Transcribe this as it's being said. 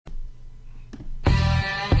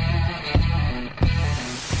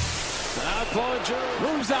Folger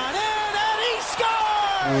moves on in, and he scores!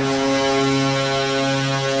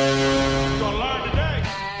 Gonna learn today.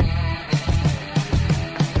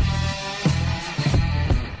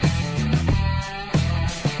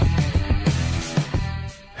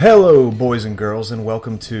 Hello, boys and girls, and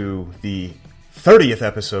welcome to the 30th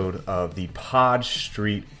episode of the Pod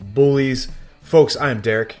Street Bullies. Folks, I am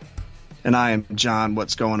Derek. And I am John.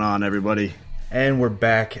 What's going on, everybody? And we're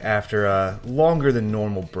back after a longer than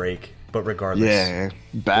normal break, but regardless. Yeah,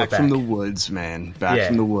 back from the woods, man. Back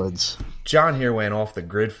from the woods. John here went off the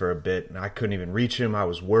grid for a bit, and I couldn't even reach him. I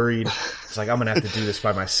was worried. It's like, I'm going to have to do this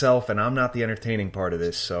by myself, and I'm not the entertaining part of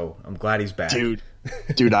this, so I'm glad he's back.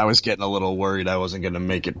 Dude, I was getting a little worried I wasn't going to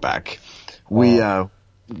make it back. We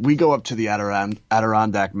go up to the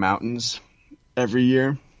Adirondack Mountains every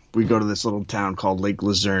year. We go to this little town called Lake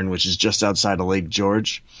Luzerne, which is just outside of Lake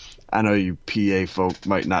George. I know you PA folk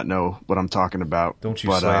might not know what I'm talking about. Don't you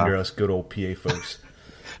slander us good old PA folks.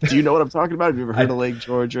 Do you know what I'm talking about? Have you ever heard of Lake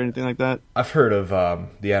George or anything like that? I've heard of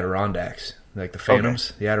the Adirondacks, like the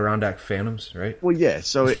Phantoms, the Adirondack Phantoms, right? Well, yeah,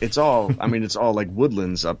 so it's all, it's all like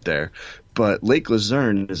woodlands up there. But Lake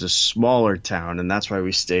Luzerne is a smaller town, and that's why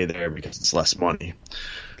we stay there, because it's less money.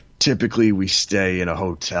 Typically, we stay in a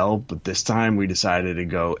hotel, but this time we decided to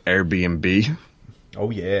go Airbnb. Oh,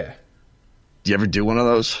 yeah. Do you ever do one of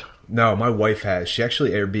those? No, my wife has. She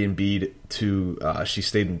actually Airbnb'd she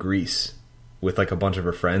stayed in Greece with like a bunch of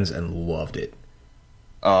her friends and loved it.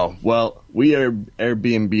 Oh, well, we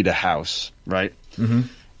Airbnb'd a house, right? Mm-hmm.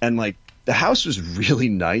 And like the house was really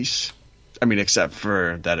nice. I mean, except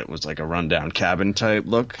for that it was like a rundown cabin type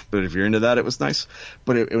look. But if you're into that, it was nice.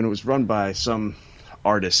 But it was run by some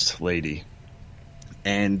artist lady.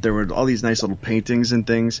 And there were all these nice little paintings and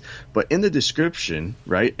things. But in the description,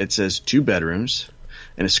 right, it says 2 bedrooms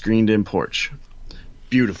and a screened-in porch.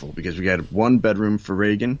 Beautiful, because we had 1 bedroom for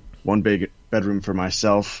Reagan, 1 big bedroom for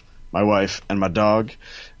myself, my wife, and my dog.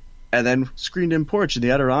 And then screened-in porch in the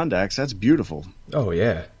Adirondacks. That's beautiful. Oh,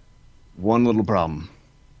 yeah. One little problem.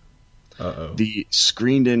 Uh-oh. The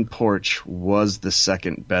screened-in porch was the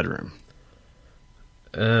 2nd bedroom.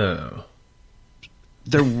 Oh.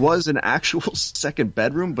 There was an actual 2nd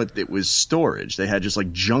bedroom, but it was storage. They had just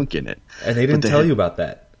like junk in it. And they didn't tell you about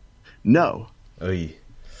that? No. Oy.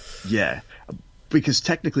 Yeah. Because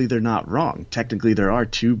technically they're not wrong. Technically there are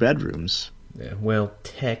 2 bedrooms. Yeah, well,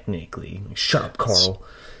 technically. Shut up, Carl.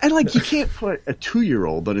 And like you can't put a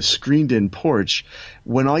 2-year-old on a screened-in porch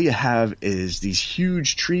when all you have is these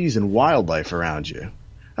huge trees and wildlife around you.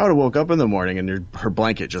 I would have woke up in the morning and her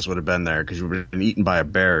blanket just would have been there because you would have been eaten by a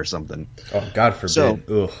bear or something. Oh, God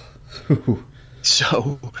forbid.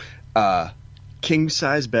 So,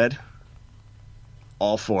 king-size bed,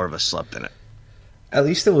 all 4 of us slept in it. At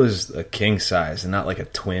least it was a king size and not like a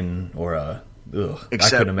twin or a...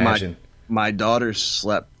 Except I couldn't imagine. My daughter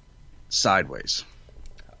slept sideways.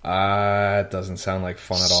 It doesn't sound like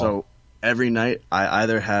fun at all. So every night I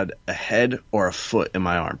either had a head or a foot in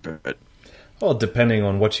my armpit. Well, depending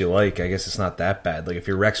on what you like, I guess it's not that bad. Like if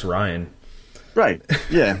you're Rex Ryan. Right.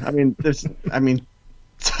 Yeah.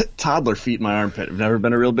 Toddler feet in my armpit have never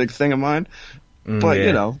been a real big thing of mine. But,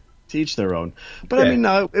 to each their own. But yeah.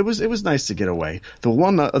 No, it was nice to get away. The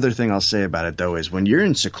one other thing I'll say about it, though, is when you're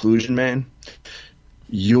in seclusion, man,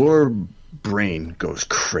 your brain goes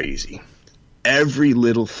crazy. Every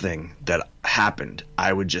little thing that happened,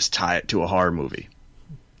 I would just tie it to a horror movie.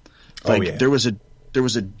 Like there was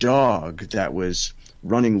a dog that was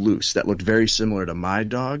running loose that looked very similar to my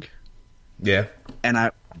dog. Yeah.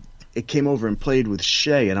 And it came over and played with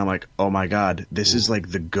Shay, and I'm like, oh my God, this is like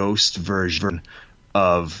the ghost version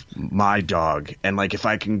of my dog. And like if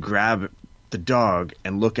I can grab the dog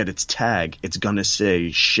and look at its tag, it's gonna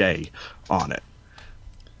say Shay on it.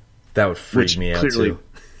 That would freak me out too.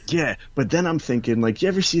 Yeah, but then I'm thinking, like, you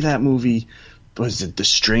ever see that movie, was it The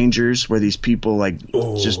Strangers, where these people,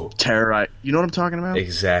 just terrorize... You know what I'm talking about?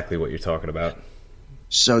 Exactly what you're talking about.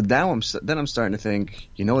 So now I'm starting to think,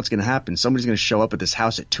 you know what's going to happen? Somebody's going to show up at this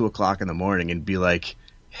house at 2 o'clock in the morning and be like,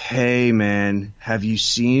 hey, man, have you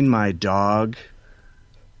seen my dog?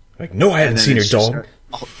 Like, no, I haven't seen your dog.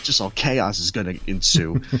 Just all chaos is going to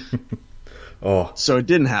ensue. Oh. So it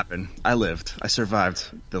didn't happen. I lived. I survived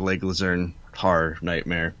the Lake Luzerne horror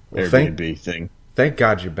nightmare Airbnb thing. Thank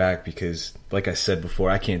God you're back because, like I said before,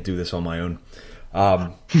 I can't do this on my own.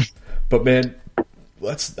 But, man,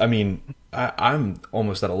 I'm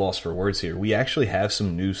almost at a loss for words here. We actually have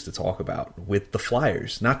some news to talk about with the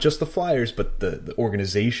Flyers. Not just the Flyers, but the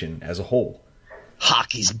organization as a whole.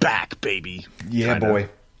 Hockey's back, baby. Yeah, kinda. Boy.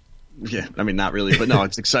 Yeah, not really, but no,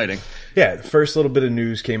 it's exciting. Yeah, the first little bit of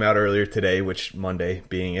news came out earlier today, which Monday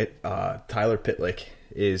being it. Tyler Pitlick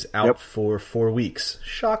is out for 4 weeks.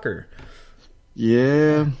 Shocker.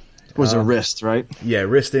 Yeah. It was a wrist, right? Yeah,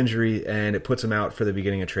 wrist injury, and it puts him out for the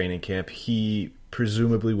beginning of training camp. He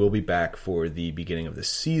presumably will be back for the beginning of the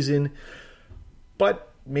season,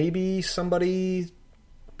 but maybe somebody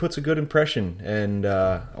puts a good impression and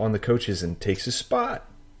on the coaches and takes his spot.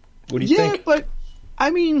 What do you think? Yeah, but,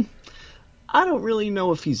 I mean, I don't really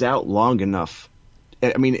know if he's out long enough.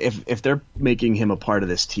 I mean, if they're making him a part of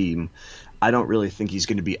this team, I don't really think he's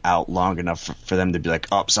going to be out long enough for them to be like,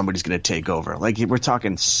 oh, somebody's going to take over. Like, we're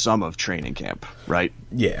talking some of training camp, right?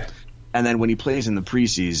 Yeah. And then when he plays in the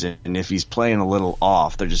preseason, and if he's playing a little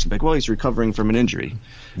off, they're just like, well, he's recovering from an injury.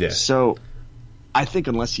 Yeah. So I think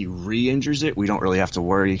unless he re-injures it, we don't really have to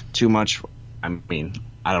worry too much. I mean,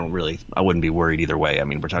 I wouldn't be worried either way. I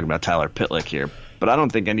mean, we're talking about Tyler Pitlick here, but I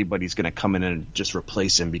don't think anybody's going to come in and just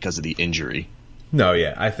replace him because of the injury. No,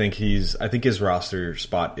 yeah, I think his roster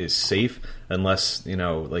spot is safe unless,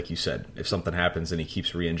 like you said, if something happens and he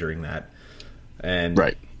keeps re-injuring that. And,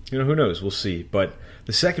 right. Who knows? We'll see. But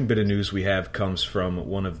the second bit of news we have comes from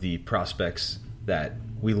one of the prospects that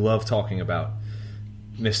we love talking about.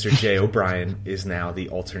 Mr. Jay O'Brien is now the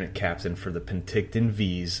alternate captain for the Penticton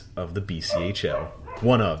V's of the BCHL.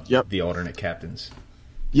 One of the alternate captains.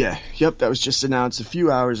 Yeah, that was just announced a few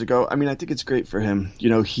hours ago. I mean, I think it's great for him.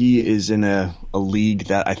 He is in a league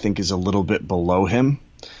that I think is a little bit below him.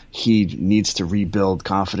 He needs to rebuild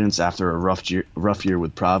confidence after a rough year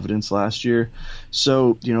with Providence last year.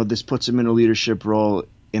 So, this puts him in a leadership role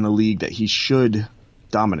in a league that he should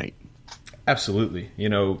dominate. Absolutely.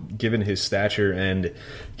 Given his stature and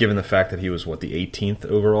given the fact that he was, the 18th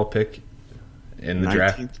overall pick in the 19th?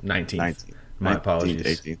 Draft? 19th. My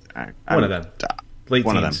apologies. 18th. One of them. Late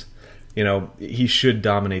one teens. Of them. He should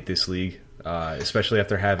dominate this league, especially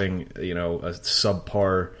after having, a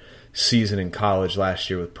subpar season in college last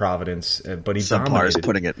year with Providence. But he subpar dominated. Is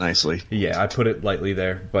putting it nicely. Yeah, I put it lightly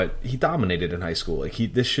there, but he dominated in high school. Like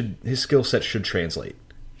his skill set should translate.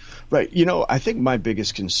 Right. I think my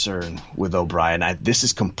biggest concern with O'Brien, this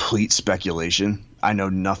is complete speculation. I know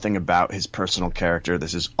nothing about his personal character.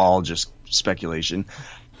 This is all just speculation.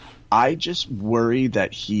 I just worry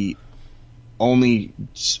that he only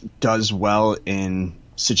does well in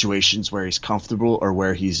situations where he's comfortable or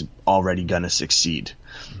where he's already going to succeed.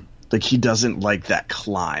 Like, he doesn't like that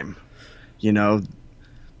climb, Yeah,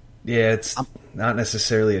 it's not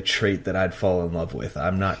necessarily a trait that I'd fall in love with.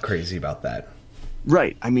 I'm not crazy about that.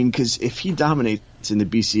 Right. I mean, because if he dominates in the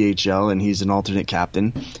BCHL and he's an alternate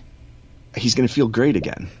captain, he's going to feel great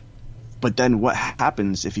again. But then what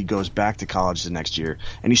happens if he goes back to college the next year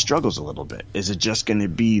and he struggles a little bit? Is it just going to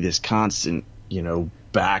be this constant,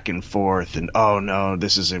 back and forth and, oh, no,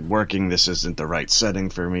 this isn't working, this isn't the right setting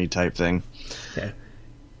for me type thing? Yeah.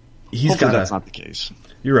 Hopefully that's not the case.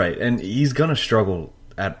 You're right. And he's going to struggle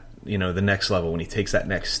at, the next level when he takes that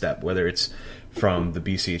next step, whether it's from the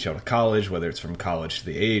BCHL to college, whether it's from college to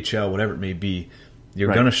the AHL, whatever it may be.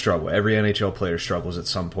 You're going to struggle. Every NHL player struggles at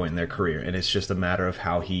some point in their career, and it's just a matter of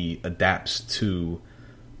how he adapts to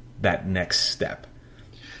that next step.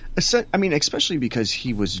 I mean, especially because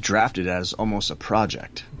he was drafted as almost a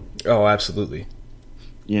project. Oh, absolutely.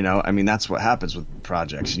 I mean, that's what happens with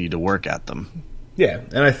projects. You need to work at them. Yeah,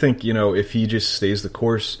 and I think, if he just stays the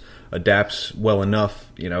course, adapts well enough,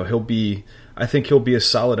 I think he'll be a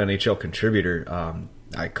solid NHL contributor.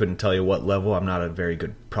 I couldn't tell you what level. I'm not a very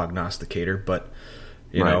good prognosticator, but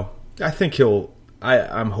you know, I think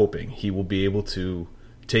I'm hoping he will be able to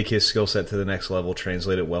take his skill set to the next level,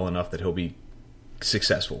 translate it well enough that he'll be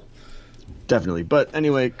successful. Definitely. But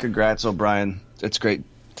anyway, congrats, O'Brien. It's great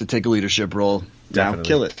to take a leadership role. Now,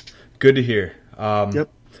 kill it. Good to hear. Yep.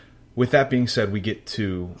 With that being said, we get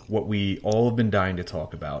to what we all have been dying to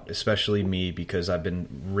talk about, especially me, because I've been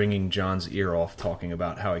ringing John's ear off talking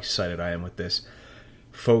about how excited I am with this.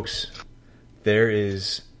 Folks, there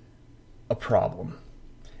is a problem.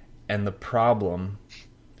 And the problem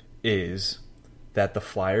is that the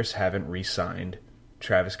Flyers haven't re-signed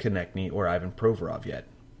Travis Konecny or Ivan Provorov yet.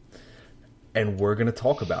 And we're going to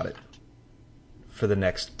talk about it for the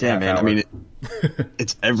next half hour. I mean,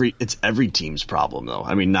 it's every team's problem, though.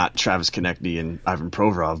 I mean, not Travis Konecny and Ivan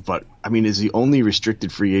Provorov, but, I mean, is the only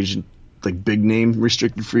restricted free agent, like big name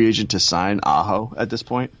restricted free agent to sign Aho at this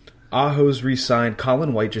point? Aho's re-signed.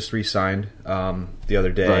 Colin White just re-signed the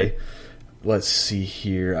other day. Right. Let's see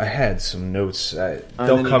here. I had some notes.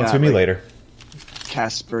 They'll come to me later.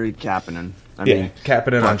 Kasperi Kapanen.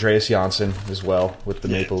 Kapanen, Andreas Janssen as well with the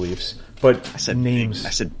Maple Leafs. But I said names. I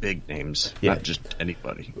said big names, not just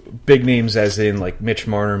anybody. Big names as in like Mitch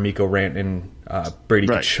Marner, Mikko Rantanen, Brady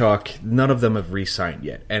Tkachuk. None of them have re-signed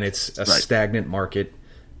yet. And it's a stagnant market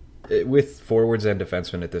with forwards and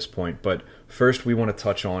defensemen at this point. But first, we want to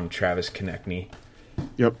touch on Travis Konecny.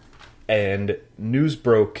 Yep. And news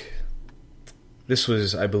broke, this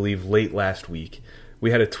was, I believe, late last week.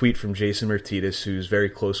 We had a tweet from Jason Martinez, who's very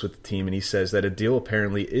close with the team, and he says that a deal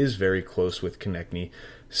apparently is very close with Konecny,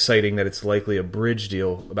 citing that it's likely a bridge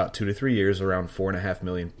deal, about 2 to 3 years, around $4.5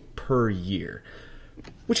 million per year,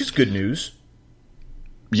 which is good news.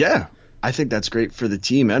 Yeah, I think that's great for the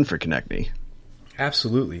team and for Konecny.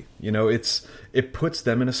 Absolutely. It puts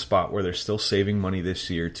them in a spot where they're still saving money this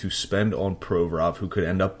year to spend on Provorov, who could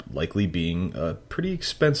end up likely being a pretty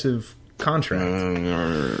expensive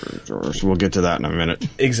contract. We'll get to that in a minute.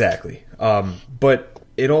 Exactly. But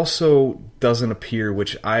it also doesn't appear,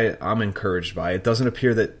 which I'm encouraged by, it doesn't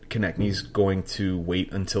appear that Konechny's going to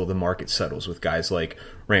wait until the market settles with guys like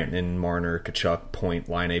Rantanen, Marner, Tkachuk, Point,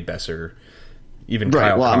 Laine, Besser, even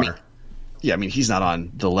Kyle Connor. He's not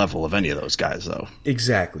on the level of any of those guys, though.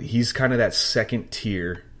 Exactly. He's kind of that second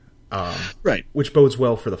tier, right? Which bodes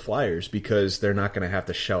well for the Flyers because they're not going to have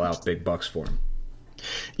to shell out big bucks for him.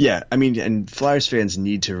 Yeah, and Flyers fans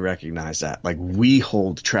need to recognize that. Like, we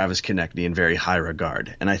hold Travis Konecny in very high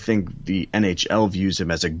regard, and I think the NHL views him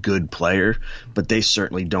as a good player, but they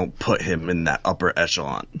certainly don't put him in that upper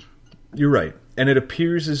echelon. You're right. And it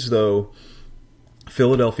appears as though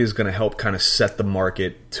Philadelphia is going to help kind of set the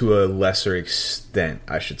market to a lesser extent,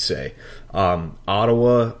 I should say.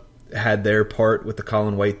 Ottawa had their part with the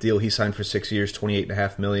Colin White deal. He signed for 6 years,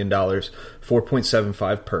 $28.5 million,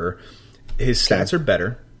 $4.75 per. His stats are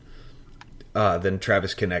better than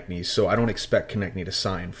Travis Konechny's, so I don't expect Konechny to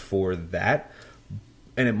sign for that,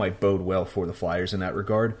 and it might bode well for the Flyers in that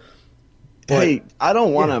regard. But, hey, I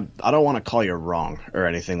don't want to call you wrong or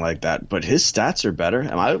anything like that, but his stats are better.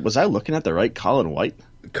 Was I looking at the right Colin White?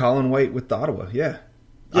 Colin White with Ottawa, yeah.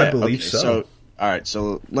 I believe so. All right,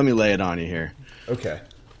 so let me lay it on you here. Okay.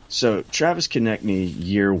 So Travis Konechny,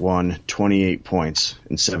 year 1, 28 points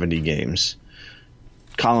in 70 games.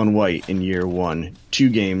 Colin White in year 1, 2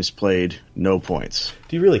 games played, no points.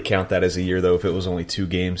 Do you really count that as a year, though, if it was only 2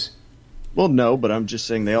 games? Well, no, but I'm just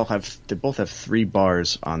saying they both have 3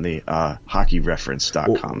 bars on the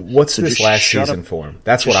hockeyreference.com. Well, what's this last season for him?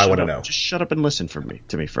 That's what I want to know. Just shut up and listen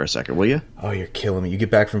to me for a second, will you? Oh, you're killing me. You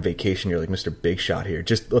get back from vacation, you're like Mr. Big Shot here.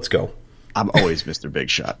 Just let's go. I'm always Mr. Big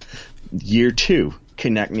Shot. Year 2,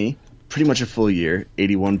 Konechny, pretty much a full year,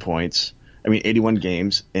 81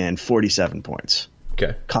 games and 47 points.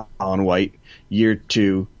 Okay. Colin White, year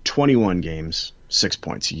 2, 21 games, 6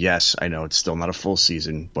 points. Yes, I know it's still not a full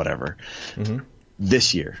season, whatever. Mm-hmm.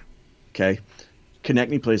 This year, okay,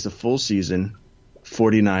 Konechny plays the full season,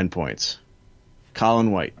 49 points.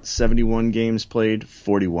 Colin White, 71 games played,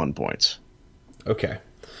 41 points. Okay.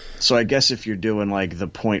 So I guess if you're doing like the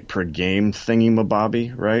point per game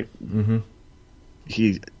thingy-mabobby, right? Mm-hmm.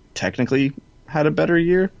 He technically had a better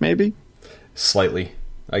year, maybe? Slightly,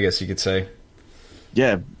 I guess you could say.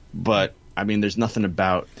 Yeah, but there's nothing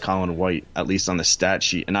about Colin White, at least on the stat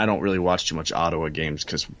sheet, and I don't really watch too much Ottawa games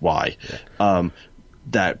because why? Yeah.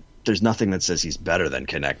 That there's nothing that says he's better than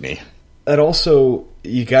Konechny. And also,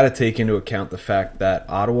 you got to take into account the fact that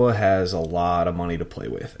Ottawa has a lot of money to play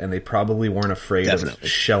with, and they probably weren't afraid of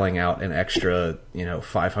shelling out an extra,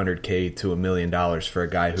 $500K to $1 million for a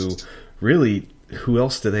guy who really, who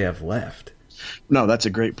else do they have left? No, that's a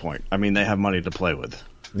great point. They have money to play with.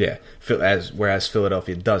 Yeah, whereas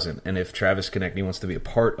Philadelphia doesn't. And if Travis Konechny wants to be a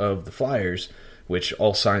part of the Flyers, which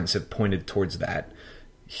all signs have pointed towards that,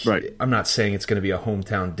 right. I'm not saying it's going to be a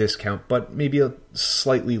hometown discount, but maybe a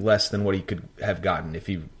slightly less than what he could have gotten if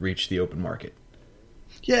he reached the open market.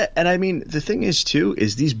 Yeah, and the thing is, too,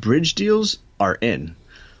 is these bridge deals are in.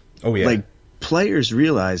 Oh, yeah. Like, players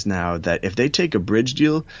realize now that if they take a bridge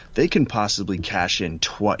deal, they can possibly cash in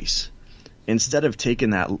twice. Instead of taking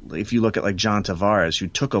that, if you look at like John Tavares, who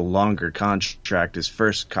took a longer contract, his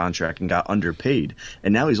first contract, and got underpaid,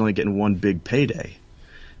 and now he's only getting one big payday.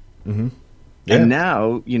 Mm-hmm. Yeah. And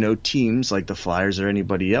now, teams like the Flyers or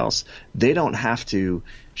anybody else, they don't have to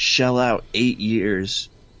shell out 8 years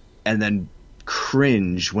and then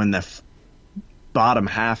cringe when the bottom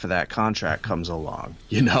half of that contract comes along,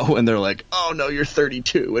 and they're like, oh no, you're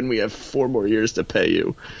 32 and we have 4 more years to pay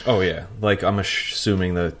you. Oh yeah, like I'm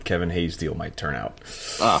assuming the Kevin Hayes deal might turn out.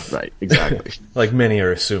 Right, exactly. Like many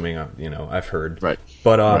are assuming, I've heard. Right.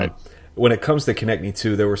 But right. When it comes to Konechny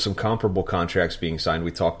too, there were some comparable contracts being signed.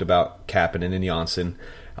 We talked about Kapanen and Janssen.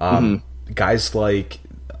 Guys like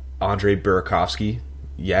Andrei Burakovsky,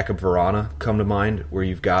 Jakub Vrana come to mind, where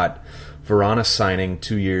you've got Vrana signing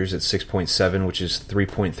 2 years at 6.7, which is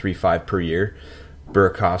 3.35 per year.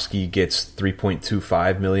 Burakovsky gets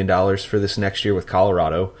 $3.25 million for this next year with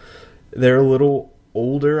Colorado. They're a little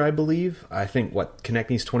older, I believe. I think,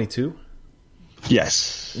 Konechny's 22?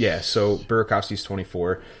 Yes. Yeah, so Burakovsky's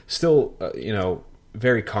 24. Still,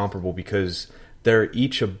 very comparable because they're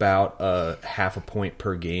each about half a point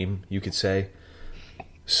per game, you could say.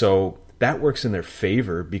 So that works in their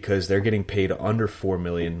favor because they're getting paid under $4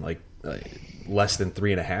 million, less than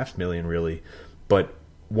 $3.5 million, really. But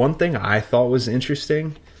one thing I thought was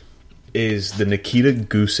interesting is the Nikita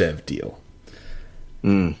Gusev deal.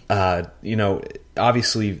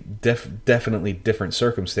 Obviously, definitely different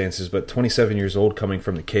circumstances, but 27 years old, coming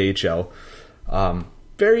from the KHL,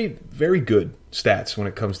 very, very good stats when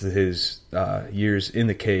it comes to his years in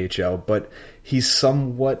the KHL. But he's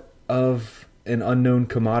somewhat of an unknown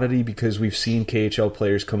commodity because we've seen KHL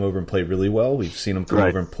players come over and play really well. We've seen them come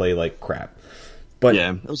over and play like crap. But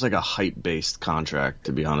yeah, it was like a hype-based contract,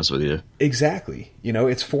 to be honest with you. Exactly.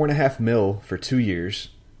 It's $4.5 million for 2 years,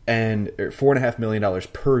 and $4.5 million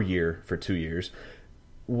per year for 2 years.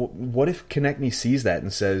 What if Konechny sees that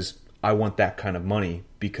and says, "I want that kind of money,"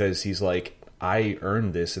 because he's like, "I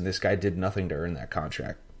earned this, and this guy did nothing to earn that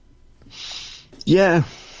contract." Yeah.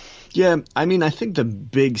 I mean, I think the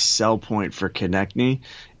big sell point for Konechny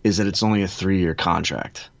is that it's only a 3-year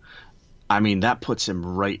contract. I mean, that puts him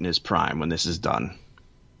right in his prime when this is done.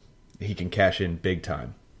 He can cash in big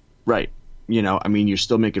time. Right. I mean, you're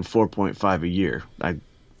still making 4.5 a year.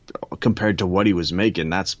 Compared to what he was making,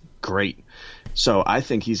 that's great. So I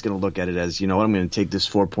think he's going to look at it as, I'm going to take this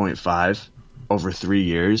 4.5 over 3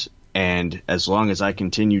 years, and as long as I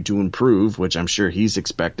continue to improve, which I'm sure he's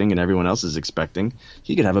expecting and everyone else is expecting,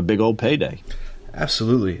 he could have a big old payday.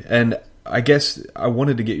 Absolutely. And I guess I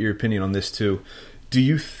wanted to get your opinion on this too. Do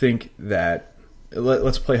you think that,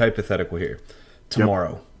 let's play hypothetical here,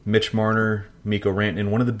 tomorrow, Mitch Marner, Mikko Rantanen,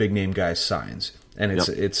 one of the big name guys signs, and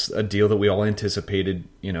it's a deal that we all anticipated,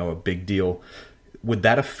 a big deal. Would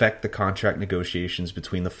that affect the contract negotiations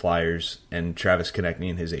between the Flyers and Travis Konechny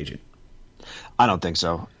and his agent? I don't think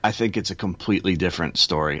so. I think it's a completely different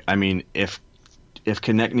story. I mean, if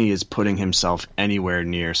Konechny is putting himself anywhere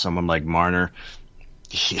near someone like Marner,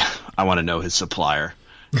 I want to know his supplier.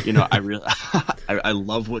 I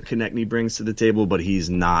love what Konechny brings to the table, but he's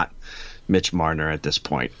not Mitch Marner at this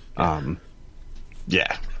point.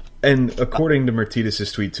 Yeah. And according to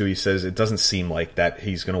Martinez's tweet too, he says it doesn't seem like that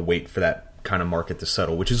he's going to wait for that kind of market to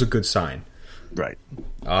settle, which is a good sign. Right.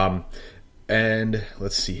 And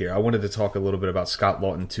let's see here. I wanted to talk a little bit about Scott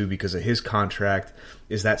Laughton too because of his contract.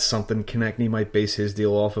 Is that something Konechny might base his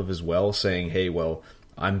deal off of as well, saying, "Hey, well,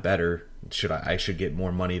 I'm better. I should get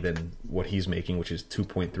more money than what he's making, which is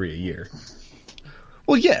 2.3 a year."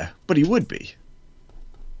 Well, yeah, but he would be.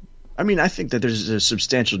 I mean, I think that there's a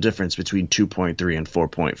substantial difference between 2.3 and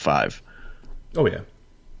 4.5. Oh yeah.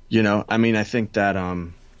 I mean, I think that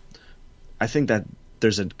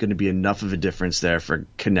there's going to be enough of a difference there for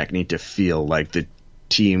Konechny to feel like the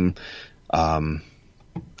team.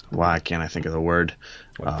 Why can't I think of the word?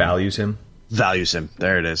 Values him. Values him.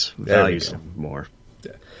 There it is. Values him more.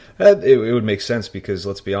 It would make sense because,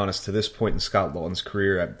 let's be honest, to this point in Scott Laughton's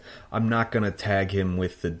career, I'm not going to tag him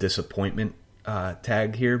with the disappointment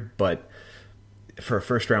tag here, but for a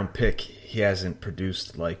first-round pick, he hasn't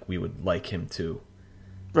produced like we would like him to.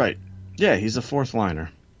 Right. Yeah, he's a fourth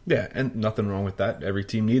liner. Yeah, and nothing wrong with that. Every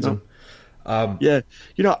team needs him. Yeah.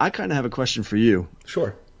 I kind of have a question for you.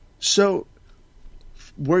 Sure. So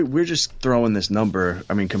we're just throwing this number,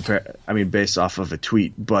 based off of a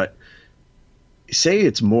tweet, but say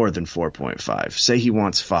it's more than 4.5. Say he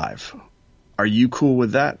wants 5. Are you cool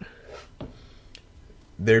with that?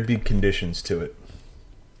 There'd be conditions to it.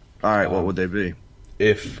 All right, what would they be?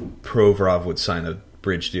 If Provorov would sign a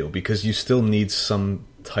bridge deal, because you still need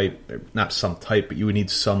but you would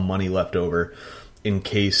need some money left over in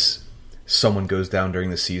case someone goes down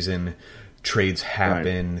during the season, trades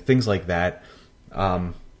happen, things like that.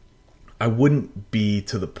 I wouldn't be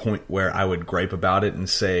to the point where I would gripe about it and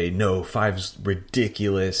say, no, 5's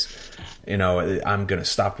ridiculous. I'm going to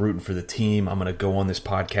stop rooting for the team. I'm going to go on this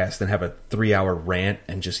podcast and have a 3-hour rant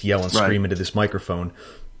and just yell and scream into this microphone.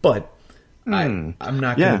 But I'm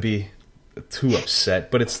not going to be too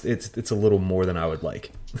upset. But it's a little more than I would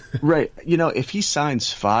like. Right. If he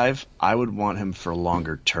signs 5, I would want him for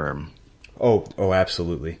longer term. Oh,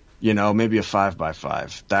 absolutely. Maybe a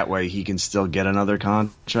 5x5. That way he can still get another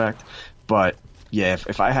contract. But yeah,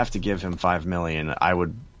 if I have to give him $5 million, I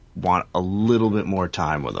would want a little bit more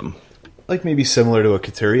time with him. Like maybe similar to a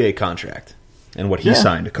Couturier contract and what he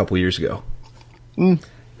signed a couple years ago.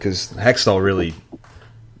 Because Hextall really,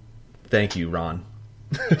 thank you, Ron.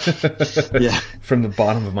 Yeah, from the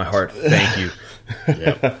bottom of my heart, thank you.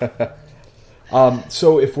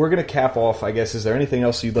 So if we're going to cap off, I guess, is there anything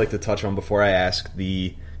else you'd like to touch on before I ask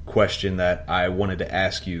the question that I wanted to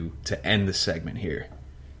ask you to end the segment here?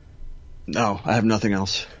 No, I have nothing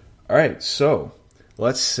else. All right, so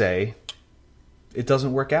let's say it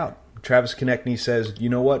doesn't work out. Travis Konecny says, you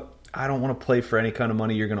know what? I don't want to play for any kind of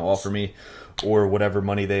money you're going to offer me or whatever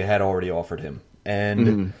money they had already offered him.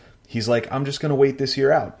 And he's like, I'm just going to wait this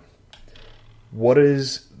year out. What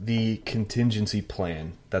is the contingency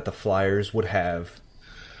plan that the Flyers would have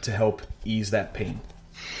to help ease that pain?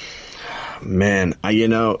 Man, I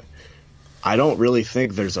don't really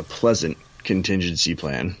think there's a pleasant contingency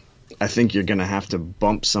plan. I think you're going to have to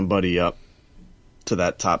bump somebody up to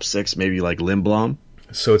that top six, maybe like Lindblom.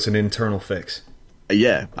 So it's an internal fix.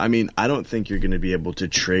 Yeah, I mean, I don't think you're going to be able to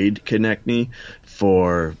trade Konecny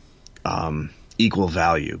for equal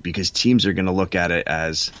value because teams are going to look at it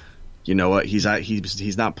as, you know what, he's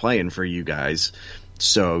not playing for you guys,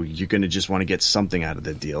 so you're going to just want to get something out of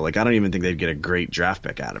the deal. Like, I don't even think they'd get a great draft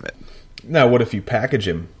pick out of it. Now, what if you package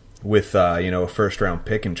him with a first-round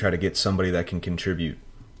pick and try to get somebody that can contribute?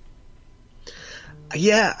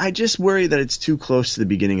 Yeah, I just worry that it's too close to the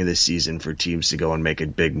beginning of the season for teams to go and make a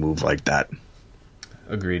big move like that.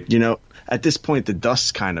 Agreed. At this point, the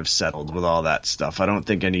dust's kind of settled with all that stuff. I don't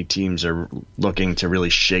think any teams are looking to really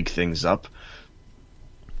shake things up.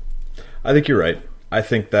 I think you're right. I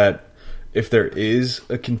think that if there is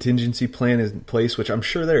a contingency plan in place, which I'm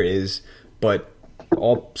sure there is, but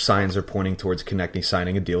all signs are pointing towards Konecny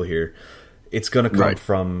signing a deal here, it's going to come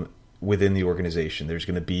from within the organization. There's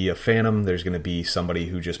going to be a phantom. There's going to be somebody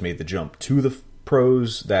who just made the jump to the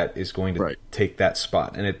pros that is going to take that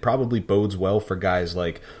spot. And it probably bodes well for guys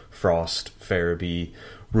like Frost, Farabee,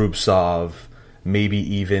 Rubtsov, maybe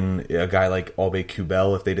even a guy like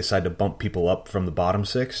Aube-Kubel if they decide to bump people up from the bottom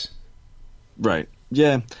six. Right.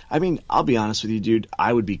 Yeah. I mean, I'll be honest with you, dude.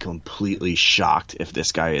 I would be completely shocked if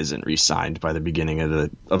this guy isn't re-signed by the beginning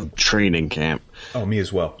of training camp. Oh, me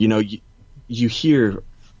as well. You hear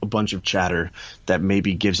a bunch of chatter that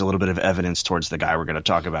maybe gives a little bit of evidence towards the guy we're going to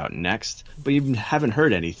talk about next, but you haven't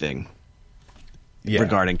heard anything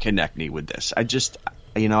regarding Konecny with this. I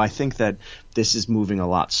think that this is moving a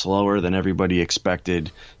lot slower than everybody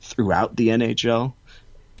expected throughout the NHL,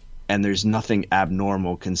 and there's nothing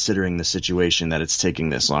abnormal considering the situation that it's taking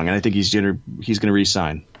this long. And I think he's going to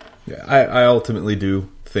re-sign. Yeah, I ultimately do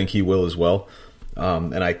think he will as well,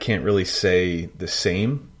 and I can't really say the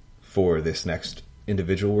same for this next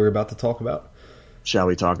individual we're about to talk about. Shall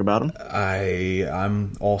we talk about him?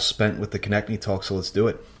 I'm all spent with the Konecny talk, so let's do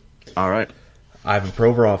it. All right. Ivan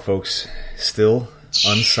Provorov, folks, still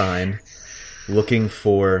unsigned, looking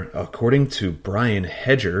for, according to Brian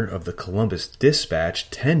Hedger of the Columbus Dispatch,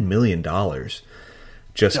 $10 million.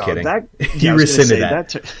 Just kidding. He rescinded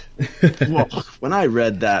that. Well, when I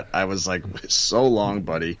read that, I was like, so long,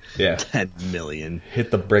 buddy. Yeah. $10 million.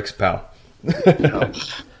 Hit the bricks, pal.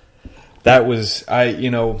 That was,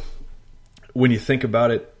 when you think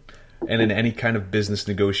about it, and in any kind of business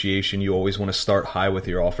negotiation, you always want to start high with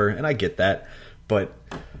your offer, and I get that, but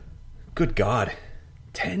good God,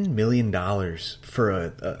 $10 million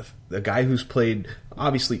for a guy who's played,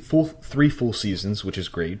 obviously, 3 full seasons, which is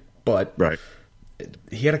great, but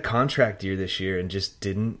he had a contract year this year and just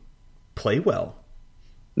didn't play well.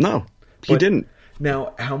 No, he didn't.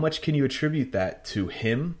 Now, how much can you attribute that to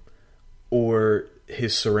him or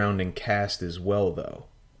his surrounding cast as well, though?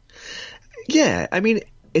 Yeah, I mean,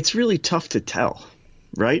 it's really tough to tell,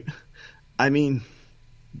 right? I mean,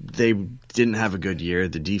 they didn't have a good year.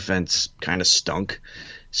 The defense kind of stunk.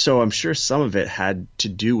 So I'm sure some of it had to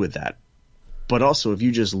do with that. But also, if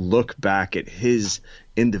you just look back at his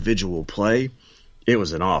individual play, it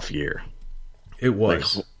was an off year. It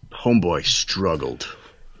was. Like, homeboy struggled.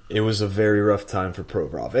 It was a very rough time for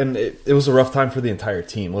Provorov. And it was a rough time for the entire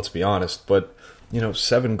team, let's be honest. But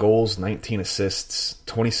 7 goals, 19 assists,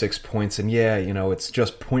 26 points. And it's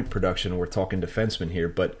just point production. We're talking defenseman here.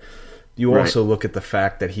 But you also look at the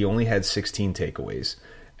fact that he only had 16 takeaways.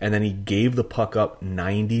 And then he gave the puck up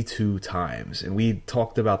 92 times. And we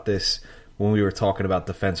talked about this when we were talking about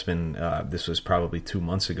defensemen. This was probably 2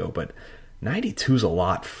 months ago. But 92 is a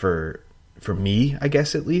lot for me, I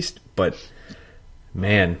guess, at least. But,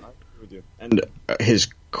 man. And his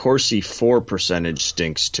Corsi 4 percentage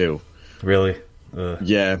stinks, too. Really?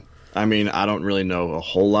 Yeah. I mean, I don't really know a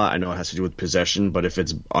whole lot. I know it has to do with possession, but if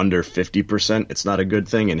it's under 50%, it's not a good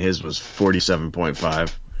thing, and his was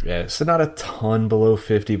 47.5. Yeah, so not a ton below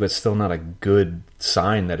 50, but still not a good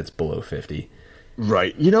sign that it's below 50.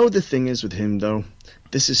 Right. The thing is with him, though,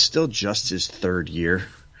 this is still just his 3rd year.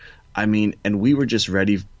 I mean, and we were just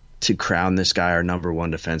ready to crown this guy our number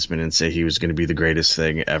one defenseman and say he was going to be the greatest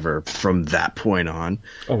thing ever from that point on.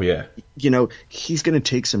 Oh, yeah. He's going to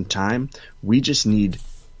take some time. We just need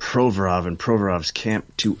Provorov and Provorov's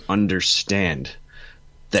camp to understand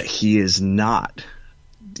that he is not,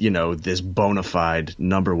 this bona fide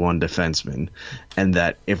number one defenseman, and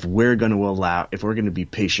that if we're going to be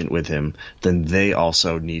patient with him, then they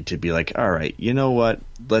also need to be like, all right, you know what?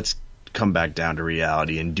 Let's come back down to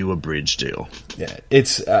reality and do a bridge deal. Yeah,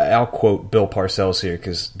 it's I'll quote Bill Parcells here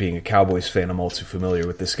because being a Cowboys fan, I'm all too familiar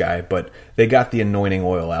with this guy, but they got the anointing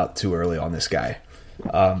oil out too early on this guy.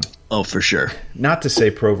 Oh, for sure. Not to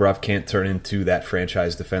say Provorov can't turn into that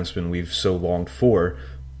franchise defenseman we've so longed for,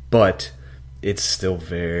 but it's still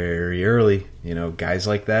very early. Guys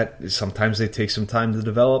like that, sometimes they take some time to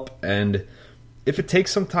develop, and if it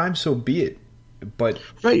takes some time, so be it. But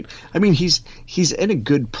right. I mean, he's in a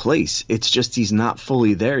good place. It's just he's not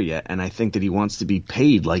fully there yet, and I think that he wants to be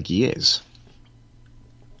paid like he is.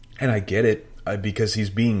 And I get it, because he's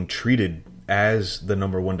being treated as the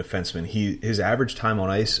number one defenseman. His average time on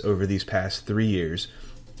ice over these past 3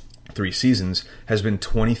 seasons, has been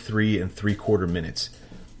 23 3/4 minutes,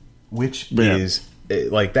 which is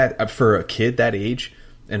like that for a kid that age,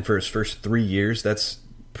 and for his first 3 years, that's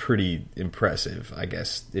pretty impressive, I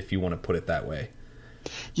guess, if you want to put it that way.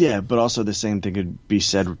 Yeah, but also the same thing could be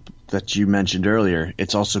said that you mentioned earlier.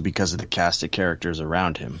 It's also because of the cast of characters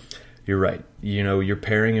around him. You're right. You're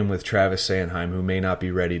pairing him with Travis Sanheim, who may not be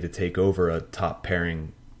ready to take over a top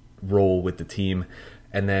pairing role with the team.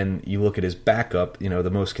 And then you look at his backup, the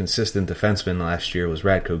most consistent defenseman last year was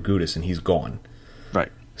Radko Gudas, and he's gone.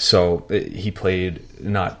 Right. So he played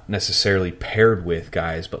not necessarily paired with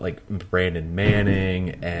guys, but like Brandon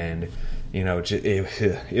Manning, and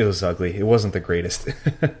it was ugly. It wasn't the greatest.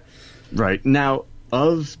 Right. Now,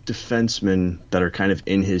 of defensemen that are kind of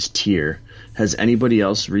in his tier, has anybody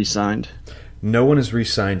else re-signed? No one has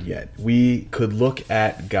re-signed yet. We could look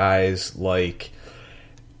at guys like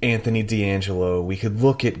Anthony DeAngelo. We could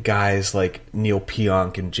look at guys like Neil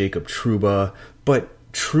Pionk and Jacob Trouba. But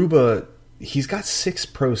Trouba, he's got 6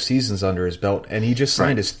 pro seasons under his belt, and he just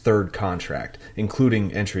signed his 3rd contract,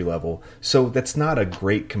 including entry level. So that's not a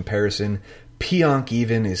great comparison. Pionk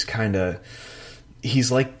even is kind of,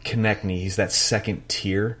 he's like Konecny. He's that second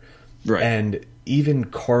tier. Right. And even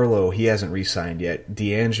Carlo, he hasn't re-signed yet.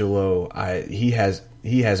 DeAngelo, he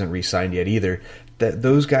hasn't re-signed yet either.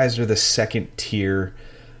 Those guys are the second tier,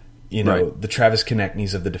 the Travis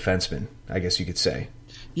Konecnys of the defensemen, I guess you could say.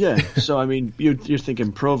 Yeah, so I mean, you're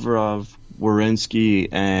thinking Provorov, Werenski,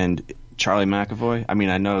 and Charlie McAvoy. I mean,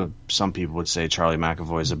 I know some people would say Charlie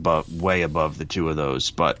McAvoy is way above the two of those,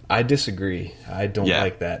 but I disagree. I don't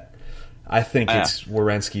like that. I think it's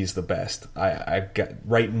Werenski's the best. I got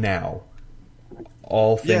right now.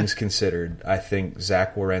 All things considered, I think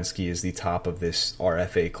Zach Werenski is the top of this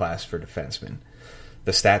RFA class for defensemen.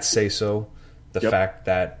 The stats say so. The fact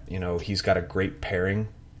that he's got a great pairing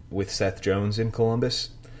with Seth Jones in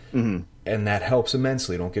Columbus. Mm-hmm. And that helps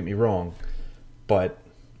immensely, don't get me wrong. But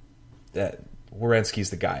that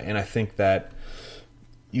Werenski's the guy. And I think that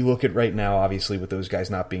you look at right now, obviously, with those guys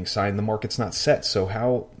not being signed, the market's not set. So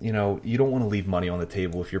how, you don't want to leave money on the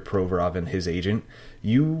table if you're Provorov and his agent.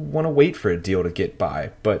 You want to wait for a deal to get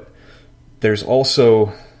by. But there's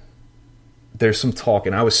some talk,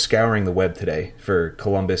 and I was scouring the web today for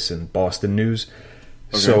Columbus and Boston news.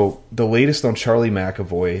 Okay. So the latest on Charlie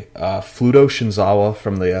McAvoy, Fluto Shinzawa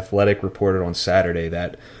from The Athletic reported on Saturday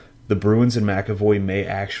that the Bruins and McAvoy may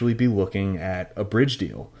actually be looking at a bridge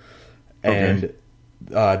deal. Okay.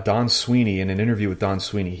 And Don Sweeney, in an interview with Don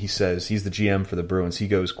Sweeney, he says, he's the GM for the Bruins, he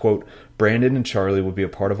goes, quote, "Brandon and Charlie will be a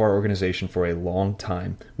part of our organization for a long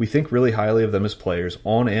time. We think really highly of them as players,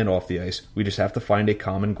 on and off the ice. We just have to find a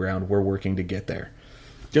common ground. We're working to get there."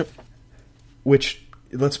 Yep. Which,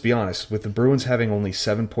 let's be honest, with the Bruins having only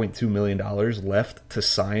 $7.2 million left to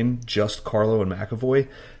sign just Carlo and McAvoy,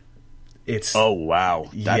 it's... Oh, wow.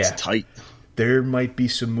 That's tight. There might be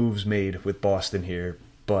some moves made with Boston here,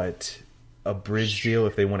 but a bridge deal,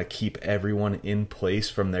 if they want to keep everyone in place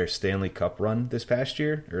from their Stanley Cup run this past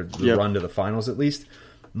year, or the run to the finals at least,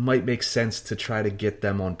 might make sense to try to get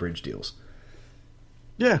them on bridge deals.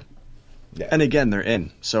 Yeah. And again, they're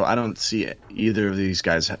in, so I don't see either of these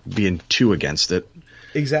guys being too against it.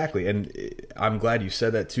 Exactly, and I'm glad you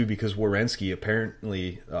said that too, because Werenski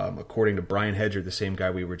apparently, according to Brian Hedger, the same guy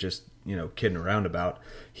we were just kidding around about,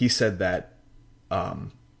 he said that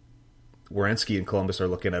Werenski and Columbus are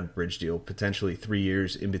looking at a bridge deal, potentially 3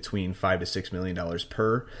 years in between $5 to $6 million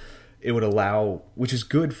per. It would allow, which is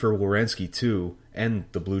good for Werenski too, and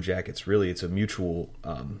the Blue Jackets. Really, it's a mutual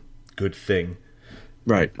good thing.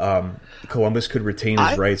 Right. Columbus could retain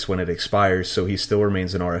his rights when it expires, so he still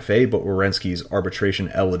remains an RFA, but Werenski's arbitration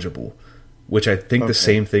eligible, which I think the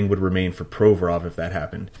same thing would remain for Provorov if that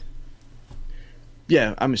happened.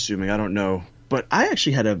 Yeah, I'm assuming. I don't know. But I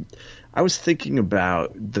actually I was thinking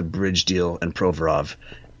about the bridge deal and Provorov,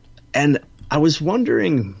 and I was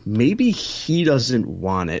wondering maybe he doesn't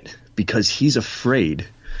want it because he's afraid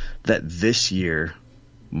that this year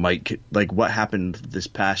might, like what happened this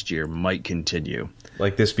past year, might continue.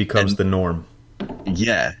 Like this becomes the norm.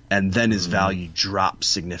 Yeah, and then his value drops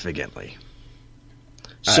significantly.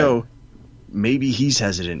 So maybe he's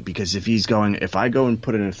hesitant because if I go and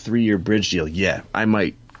put in a 3-year bridge deal, yeah, I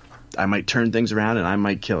might turn things around and I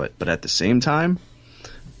might kill it. But at the same time,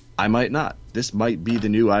 I might not. This might be the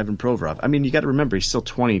new Ivan Provorov. I mean, you got to remember, he's still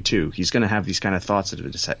 22. He's going to have these kind of thoughts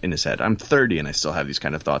in his head. I'm 30 and I still have these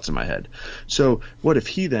kind of thoughts in my head. So what if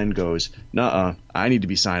he then goes, nuh-uh, I need to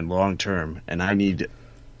be signed long term and I need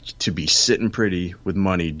to be sitting pretty with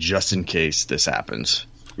money just in case this happens.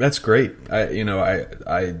 That's great.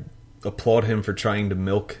 I applaud him for trying to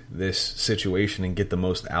milk this situation and get the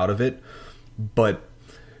most out of it. But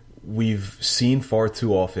we've seen far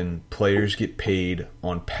too often players get paid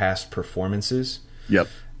on past performances. Yep.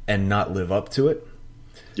 And not live up to it.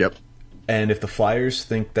 Yep. And if the Flyers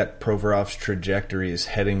think that Provorov's trajectory is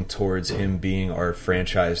heading towards him being our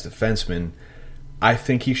franchise defenseman, I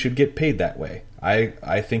think he should get paid that way.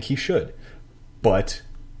 I think he should. But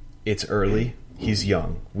it's early. He's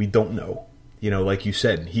young. We don't know. Like you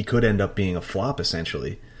said, he could end up being a flop,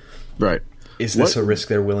 essentially. Right. Is this a risk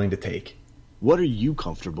they're willing to take? What are you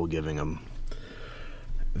comfortable giving him?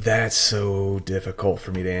 That's so difficult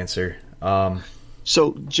for me to answer. All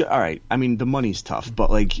right. I mean, the money's tough, but,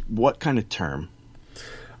 what kind of term?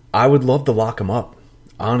 I would love to lock him up,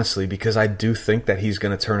 honestly, because I do think that he's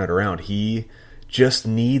going to turn it around. He just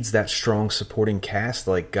needs that strong supporting cast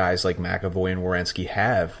like guys like McAvoy and Werenski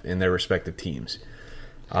have in their respective teams.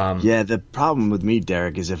 Yeah, the problem with me,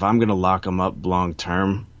 Derek, is if I'm going to lock him up long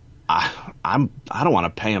term, I don't want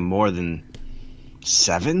to pay him more than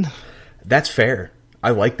 7. That's fair.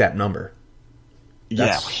 I like that number.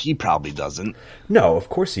 He probably doesn't. No, of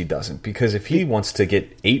course he doesn't, because if he wants to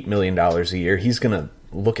get $8 million a year, he's going to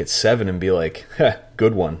look at 7 and be like,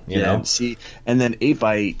 good one, you know? See, and then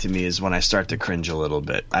 8x8 to me is when I start to cringe a little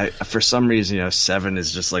bit. For some reason, 7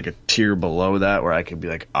 is just like a tier below that where I could be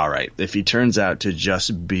like, all right, if he turns out to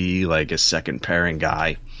just be like a second pairing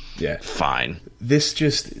guy, fine.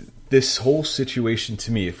 This whole situation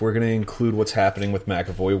to me, if we're going to include what's happening with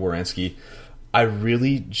McAvoy, Werenski, I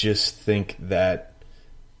really just think that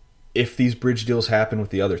if these bridge deals happen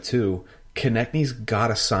with the other two, Konecny's got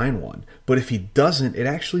to sign one. But if he doesn't, it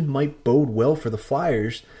actually might bode well for the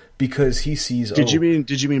Flyers because he sees... Did you mean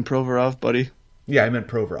Provorov, buddy? Yeah, I meant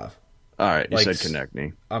Provorov. All right, you said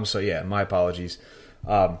Konecny. I'm sorry, yeah, my apologies.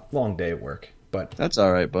 Long day at work, but... That's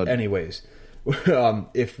all right, bud. Anyways,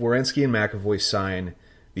 if Werenski and McAvoy sign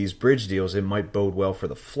these bridge deals, it might bode well for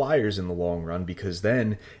the Flyers in the long run because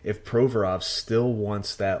then if Provorov still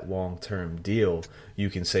wants that long-term deal, you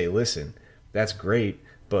can say, listen, that's great,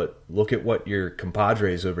 but look at what your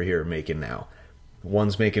compadres over here are making now.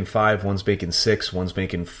 One's making 5, one's making 6, one's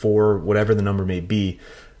making 4, whatever the number may be.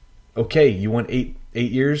 Okay, you want 8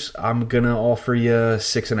 years? I'm going to offer you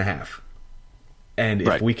 6.5. And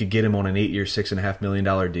if we could get him on an 8-year, $6.5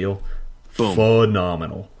 million deal, boom.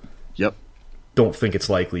 Phenomenal. Yep. Don't think it's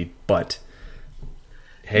likely, but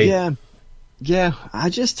hey. Yeah,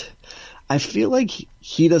 I feel like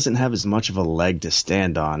he doesn't have as much of a leg to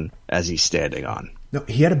stand on as he's standing on. No,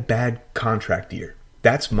 he had a bad contract year.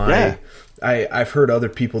 That's my... Yeah. I've heard other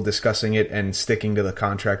people discussing it and sticking to the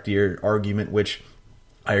contract year argument, which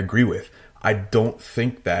I agree with. I don't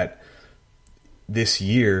think that this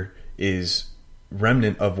year is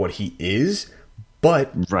remnant of what he is,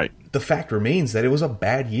 but the fact remains that it was a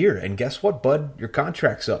bad year. And guess what, bud? Your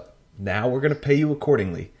contract's up. Now we're going to pay you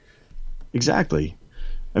accordingly. Exactly.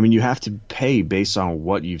 I mean, you have to pay based on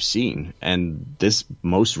what you've seen. And this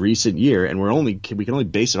most recent year, and we can only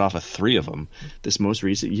base it off of 3 of them, this most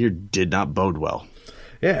recent year did not bode well.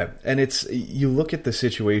 Yeah, and you look at the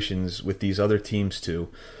situations with these other teams too.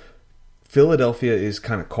 Philadelphia is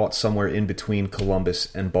kind of caught somewhere in between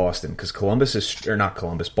Columbus and Boston because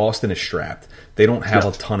Boston is strapped. They don't have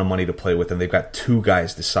a ton of money to play with, and they've got 2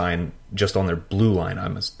 guys to sign just on their blue line.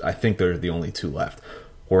 I think they're the only 2 left.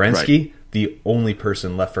 Werenski, the only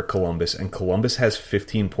person left for Columbus, and Columbus has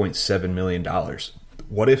 $15.7 million.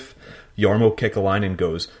 What if Jarmo Kekalainen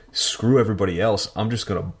goes, screw everybody else, I'm just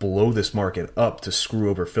going to blow this market up to screw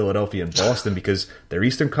over Philadelphia and Boston because they're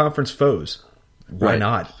Eastern Conference foes? Why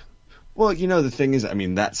not? Well, the thing is, I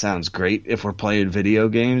mean, that sounds great if we're playing video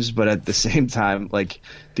games, but at the same time, like,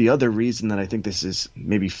 the other reason that I think this is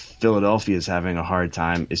maybe Philadelphia is having a hard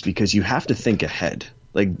time is because you have to think ahead.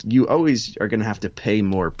 Like, you always are going to have to pay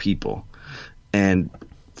more people. And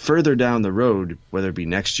further down the road, whether it be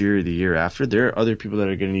next year or the year after, there are other people that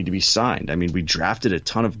are going to need to be signed. I mean, we drafted a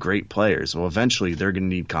ton of great players. Well, eventually they're going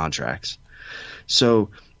to need contracts.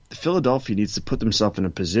 So Philadelphia needs to put themselves in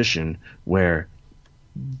a position where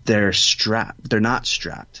they're not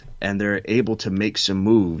strapped, and they're able to make some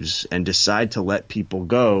moves and decide to let people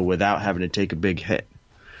go without having to take a big hit.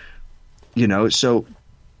 So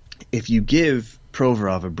if you give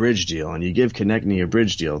Provorov a bridge deal and you give Konecny a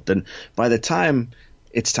bridge deal, then by the time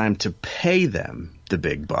it's time to pay them the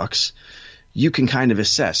big bucks, you can kind of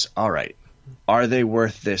assess, all right, are they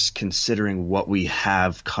worth this considering what we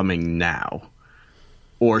have coming now?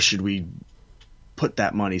 Or should we put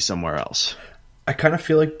that money somewhere else? I kind of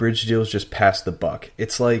feel like bridge deals just pass the buck.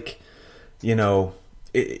 It's like, you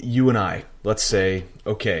and I, let's say,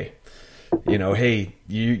 okay, hey,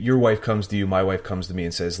 your wife comes to you, my wife comes to me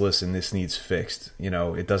and says, listen, this needs fixed.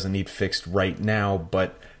 It doesn't need fixed right now,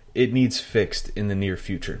 but it needs fixed in the near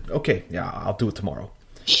future. Okay, yeah, I'll do it tomorrow.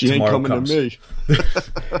 She tomorrow ain't coming to me.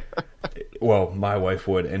 Well, my wife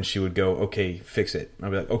would, and she would go, okay, fix it. I'll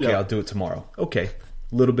be like, okay, I'll do it tomorrow. Okay,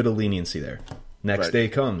 a little bit of leniency there. Next day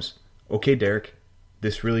comes, okay, Derek,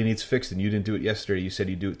 this really needs fixed, and you didn't do it yesterday. You said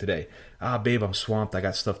you'd do it today. Babe, I'm swamped. I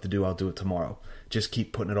got stuff to do. I'll do it tomorrow. Just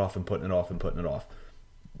keep putting it off and putting it off and putting it off.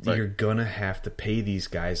 Right. You're going to have to pay these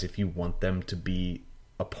guys if you want them to be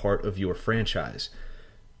a part of your franchise.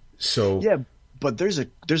 So yeah, but there's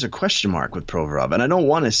a question mark with Provorov, and I don't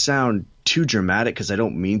want to sound too dramatic because I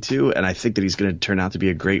don't mean to, and I think that he's going to turn out to be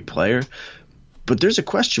a great player. But there's a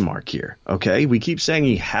question mark here, okay? We keep saying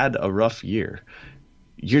he had a rough year.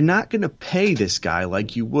 You're not going to pay this guy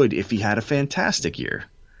like you would if he had a fantastic year.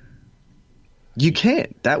 You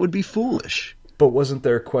can't. That would be foolish. But wasn't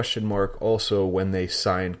there a question mark also when they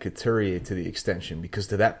signed Couturier to the extension? Because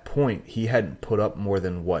to that point, he hadn't put up more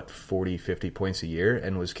than, 40, 50 points a year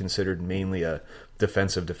and was considered mainly a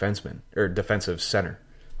defensive defenseman or defensive center.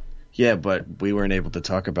 Yeah, but we weren't able to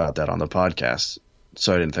talk about that on the podcast,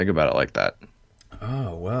 so I didn't think about it like that.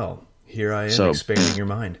 Oh, well, here I am expanding your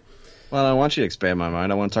mind. Well, I want you to expand my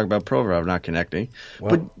mind. I want to talk about Provorov, not Konecny.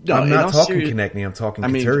 Well, but, no, I'm not talking Konecny. I'm talking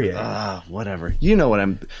Couturier. Whatever. You know what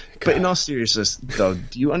I'm... God. But in all seriousness, though,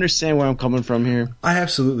 do you understand where I'm coming from here? I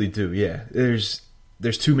absolutely do, yeah. There's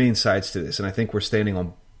two main sides to this, and I think we're standing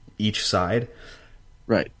on each side.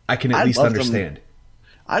 Right. I can at least understand.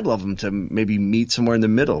 I'd love them to maybe meet somewhere in the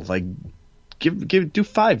middle. Like, do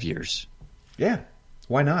 5 years. Yeah.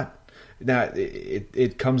 Why not? Now,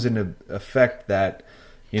 it comes into effect that...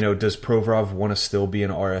 does Provorov want to still be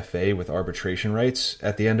an RFA with arbitration rights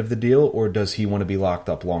at the end of the deal, or does he want to be locked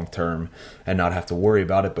up long term and not have to worry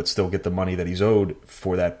about it, but still get the money that he's owed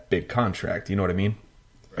for that big contract? You know what I mean?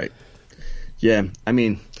 Right. Yeah. I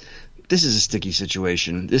mean, this is a sticky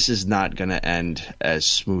situation. This is not going to end as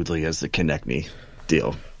smoothly as the Konecny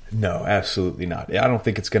deal. No, absolutely not. I don't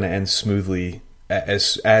think it's going to end smoothly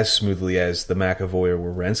as smoothly as the McAvoy or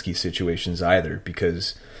Werenski situations either,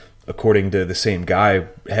 because according to the same guy,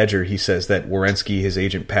 Hedger, he says that Werenski, his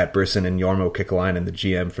agent Pat Brisson, and Jarmo Kekalainen, the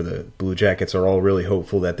GM for the Blue Jackets, are all really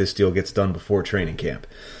hopeful that this deal gets done before training camp.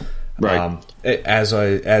 Right. As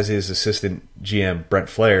his assistant GM Brent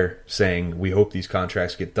Flair saying, we hope these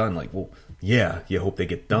contracts get done. Like, well, yeah, you hope they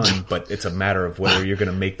get done, but it's a matter of whether you're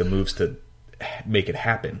going to make the moves to make it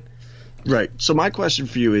happen. Right. So my question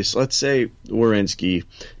for you is, let's say Werenski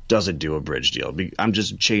doesn't do a bridge deal. I'm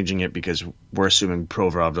just changing it because we're assuming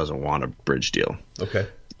Provorov doesn't want a bridge deal. Okay.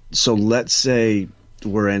 So let's say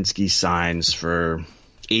Werenski signs for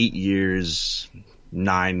 8 years,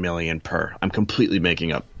 $9 million per. I'm completely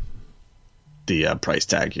making up the price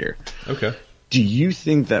tag here. Okay. Do you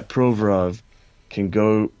think that Provorov can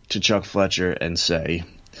go to Chuck Fletcher and say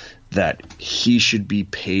that he should be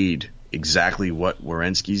paid exactly what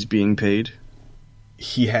Werenski's being paid?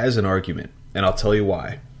 He has an argument, and I'll tell you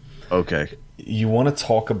why. Okay. You want to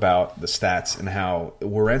talk about the stats and how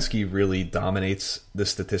Werenski really dominates the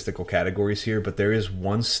statistical categories here, but there is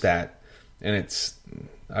one stat, and it's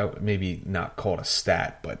maybe not called a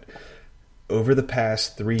stat, but over the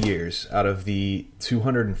past 3 years, out of the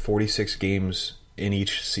 246 games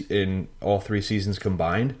in all 3 seasons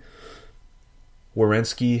combined,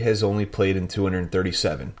 Werenski has only played in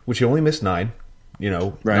 237, which he only missed 9.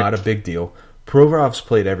 Right. Not a big deal. Provorov's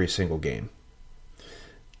played every single game.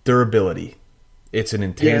 Durability. It's an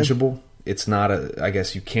intangible. Yeah. It's not I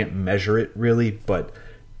guess you can't measure it really, but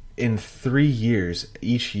in 3 years,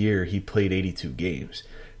 each year he played 82 games.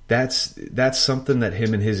 That's something that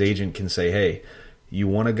him and his agent can say, hey, you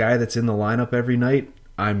want a guy that's in the lineup every night?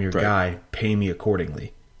 I'm your guy. Pay me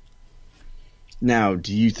accordingly. Now,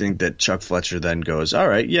 do you think that Chuck Fletcher then goes, all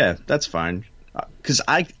right, yeah, that's fine? Because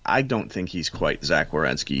I don't think he's quite Zach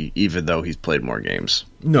Werenski, even though he's played more games.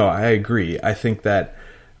 No, I agree. I think that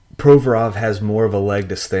Provorov has more of a leg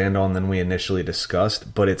to stand on than we initially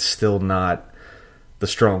discussed, but it's still not the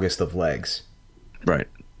strongest of legs. Right.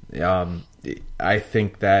 I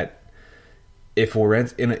think that if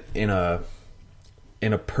Werenski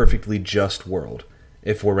in a perfectly just world,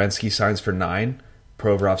 if Werenski signs for 9,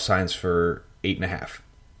 Provorov signs for 8.5.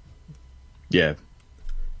 Yeah.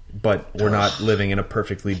 But we're not living in a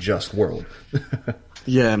perfectly just world.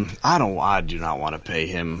 Yeah, I do not want to pay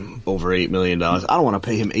him over $8 million. I don't want to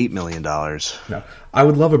pay him $8 million. No. I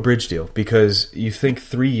would love a bridge deal because you think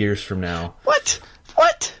 3 years from now. What?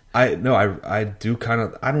 I do kind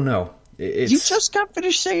of, I don't know. You just got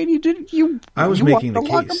finished saying you didn't. I was making the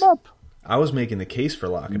lock case. him up. I was making the case for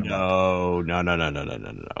locking him up. No.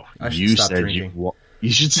 I should stop drinking.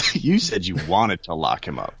 You said you wanted to lock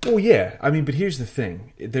him up. Well, yeah. I mean, but here's the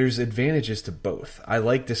thing. There's advantages to both. I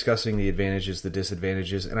like discussing the advantages, the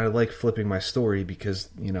disadvantages, and I like flipping my story because,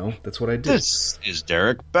 that's what I do. This is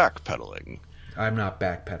Derek backpedaling. I'm not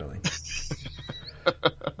backpedaling.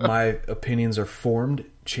 My opinions are formed,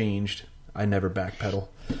 changed. I never backpedal.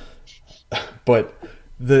 But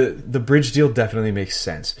the bridge deal definitely makes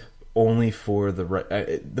sense. Only for the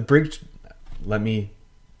bridge. Let me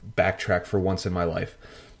backtrack for once in my life.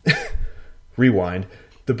 Rewind.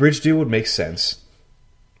 The bridge deal would make sense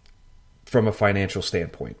from a financial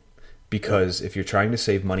standpoint because if you're trying to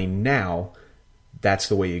save money now, that's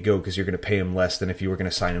the way you go because you're going to pay him less than if you were going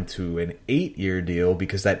to sign him to an 8-year deal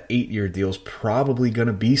because that 8-year deal is probably going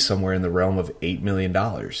to be somewhere in the realm of $8 million,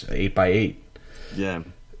 8 by 8. Yeah.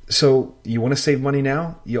 So you want to save money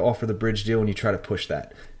now, you offer the bridge deal and you try to push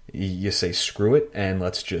that. You say, screw it, and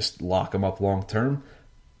let's just lock him up long term.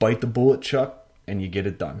 Bite the bullet, Chuck, and you get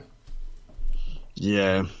it done.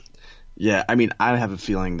 Yeah. I mean, I have a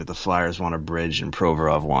feeling that the Flyers want a bridge and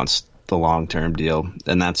Provorov wants the long-term deal,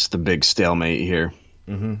 and that's the big stalemate here.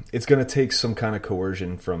 Mm-hmm. It's going to take some kind of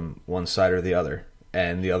coercion from one side or the other,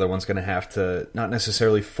 and the other one's going to have to not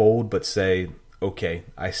necessarily fold, but say, okay,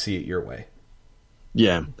 I see it your way.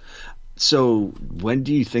 Yeah. So when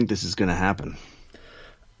do you think this is going to happen?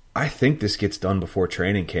 I think this gets done before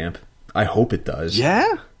training camp. I hope it does.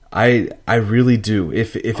 Yeah? I really do.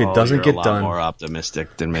 If it doesn't get done, you're a lot more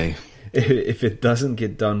optimistic than me. If it doesn't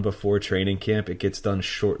get done before training camp, it gets done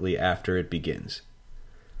shortly after it begins.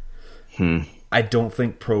 I don't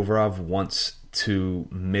think Provorov wants to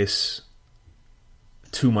miss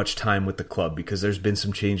too much time with the club because there's been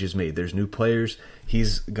some changes made. There's new players.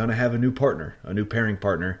 He's going to have a new partner, a new pairing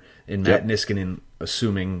partner in Matt Niskanen,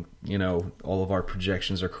 assuming, all of our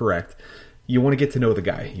projections are correct. You want to get to know the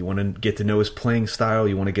guy. You want to get to know his playing style.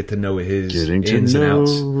 You want to get to know his ins and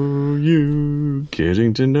outs.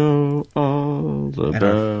 Getting to know all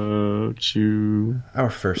about you. Our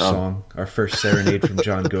first song, our first serenade from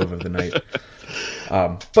John Gove of the night.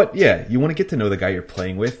 But yeah, you want to get to know the guy you're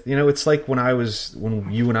playing with. It's like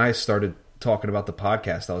when you and I started talking about the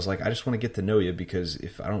podcast, I was like, I just want to get to know you because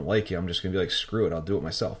if I don't like you, I'm just going to be like, screw it, I'll do it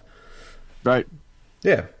myself. Right.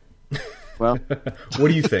 Yeah. Well, what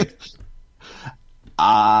do you think?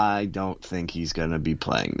 I don't think he's going to be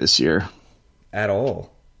playing this year. At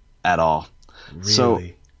all. Really? So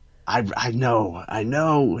I know. I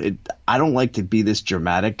don't like to be this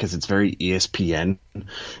dramatic because it's very ESPN.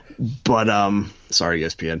 But sorry,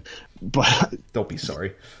 ESPN. But don't be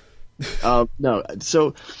sorry. No.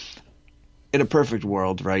 So in a perfect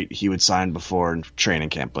world, right, he would sign before training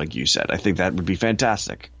camp, like you said. I think that would be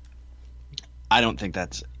fantastic. I don't think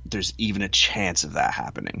there's even a chance of that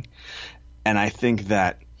happening. And I think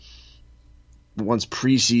that once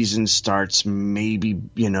preseason starts, maybe,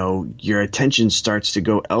 your attention starts to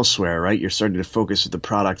go elsewhere, right? You're starting to focus with the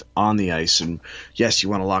product on the ice. And yes, you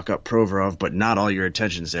want to lock up Provorov, but not all your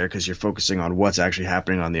attention's there because you're focusing on what's actually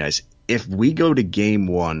happening on the ice. If we go to game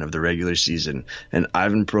 1 of the regular season and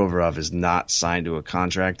Ivan Provorov is not signed to a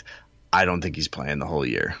contract, I don't think he's playing the whole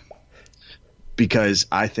year. Because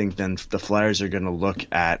I think then the Flyers are going to look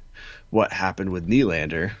at what happened with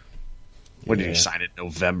Nylander. When did he sign in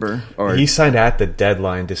November? Or he signed at the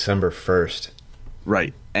deadline December 1st.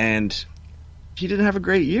 Right. And he didn't have a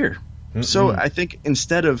great year. Mm-mm. So I think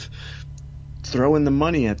instead of throwing the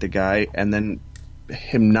money at the guy and then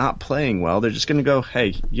him not playing well, they're just going to go,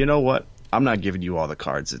 hey, you know what? I'm not giving you all the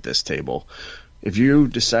cards at this table. If you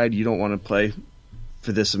decide you don't want to play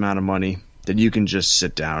for this amount of money, then you can just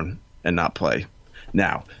sit down and not play.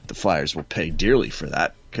 Now, the Flyers will pay dearly for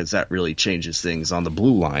that because that really changes things on the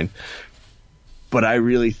blue line. But I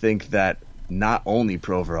really think that not only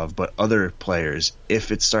Provorov, but other players,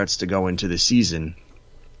 if it starts to go into the season,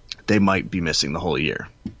 they might be missing the whole year.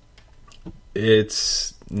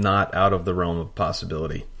 It's not out of the realm of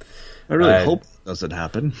possibility. I really hope it doesn't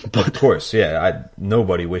happen. But of course, yeah,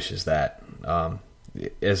 nobody wishes that.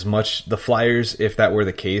 As much the Flyers, if that were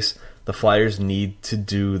the case, the Flyers need to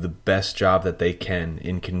do the best job that they can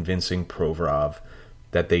in convincing Provorov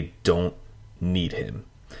that they don't need him.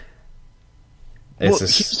 I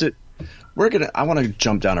want to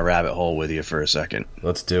jump down a rabbit hole with you for a second.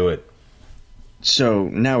 Let's do it. So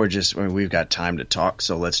now we've got time to talk,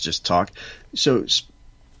 so let's just talk. So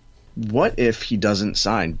what if he doesn't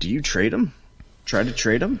sign? Do you trade him? Try to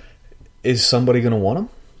trade him? Is somebody going to want him?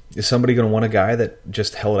 Is somebody going to want a guy that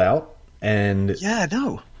just held out? And yeah,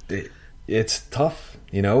 no. It's tough.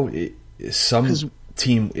 Some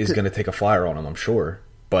team is going to take a flyer on him, I'm sure.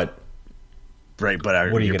 But right, but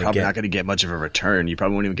you're probably not going to get much of a return. You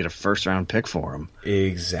probably won't even get a first-round pick for him.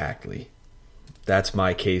 Exactly. That's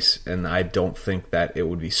my case, and I don't think that it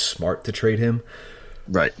would be smart to trade him.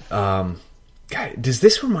 Right. Does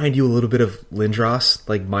this remind you a little bit of Lindros,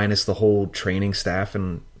 like minus the whole training staff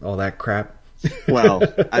and all that crap? Well,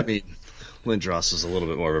 I mean, Lindros is a little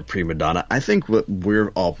bit more of a prima donna. I think we're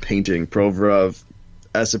all painting Provorov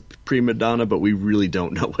as a prima donna, but we really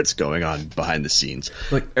don't know what's going on behind the scenes.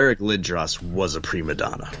 Like Eric Lindros was a prima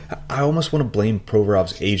donna. I almost want to blame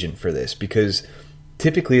Provorov's agent for this, because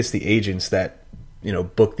typically it's the agents that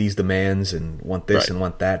book these demands and want this and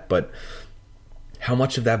want that, but how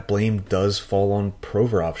much of that blame does fall on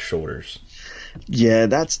Provorov's shoulders? Yeah,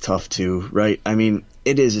 that's tough too, right? I mean,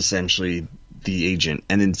 it is essentially the agent,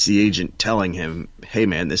 and it's the agent telling him, hey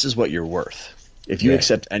man, this is what you're worth. If you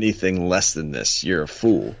accept anything less than this, you're a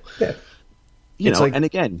fool. Yeah. And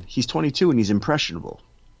again, he's 22 and he's impressionable.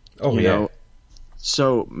 Oh, yeah.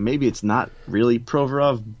 So maybe it's not really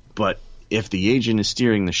Provorov, but if the agent is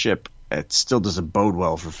steering the ship, it still doesn't bode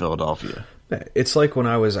well for Philadelphia. It's like when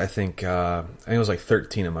I was, I think I was like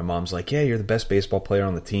 13, and my mom's like, yeah, you're the best baseball player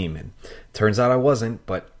on the team. And turns out I wasn't,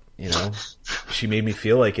 but, she made me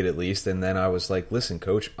feel like it at least. And then I was like, listen,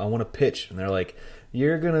 coach, I want to pitch. And they're like,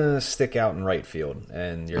 you're going to stick out in right field,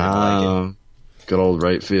 and you're going to like it. Good old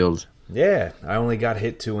right field. Yeah, I only got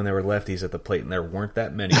hit to when there were lefties at the plate, and there weren't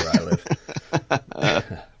that many where I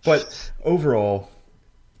live. But overall,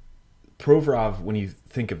 Provorov, when you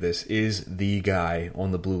think of this, is the guy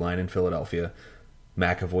on the blue line in Philadelphia.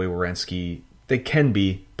 McAvoy, Werenski, they can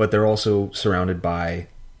be, but they're also surrounded by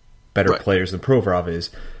better players than Provorov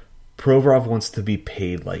is. Provorov wants to be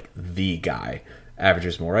paid like the guy.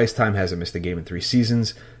 Averages more ice time, hasn't missed a game in 3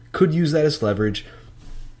 seasons. Could use that as leverage.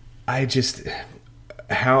 I guess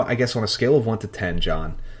on a scale of 1 to 10,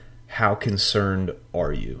 John, how concerned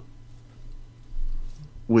are you?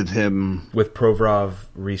 With him? With Provorov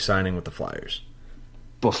re-signing with the Flyers.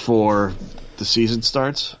 Before the season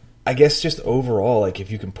starts? I guess just overall, like if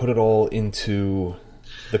you can put it all into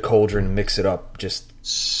the cauldron, mix it up, just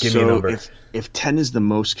give me a number. If 10 is the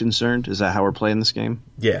most concerned, is that how we're playing this game?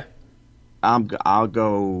 Yeah. I'll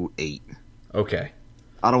go 8. Okay.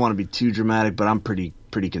 I don't want to be too dramatic, but I'm pretty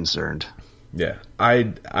concerned. Yeah.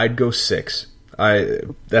 I'd go 6.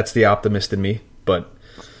 That's the optimist in me, but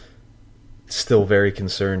still very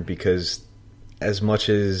concerned, because as much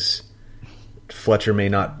as Fletcher may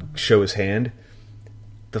not show his hand,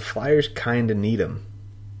 the Flyers kind of need him.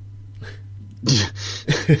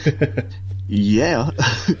 Yeah.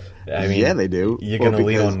 I mean, yeah, they do. You're going to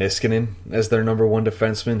lean on Niskanen as their number 1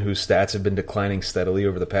 defenseman, whose stats have been declining steadily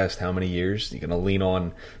over the past how many years? You're going to lean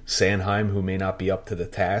on Sanheim, who may not be up to the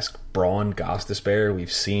task. Braun, Gostisbehere,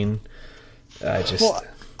 we've seen. Well,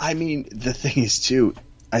 I mean, the thing is, too,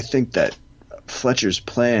 I think that Fletcher's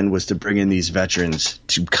plan was to bring in these veterans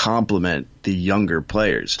to complement the younger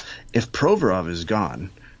players. If Provorov is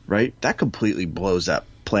gone, right, that completely blows that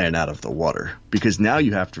plan out of the water, because now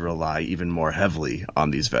you have to rely even more heavily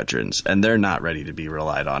on these veterans, and they're not ready to be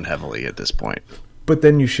relied on heavily at this point. But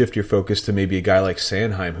then you shift your focus to maybe a guy like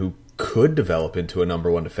Sanheim, who could develop into a number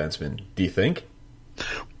 1 defenseman. Do you think?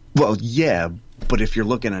 Well, yeah, but if you're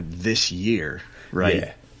looking at this year,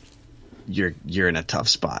 right, you're in a tough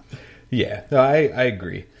spot. Yeah, no, I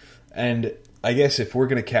agree. And I guess if we're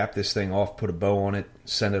going to cap this thing off, put a bow on it,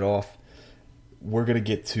 send it off, we're going to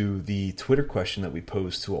get to the Twitter question that we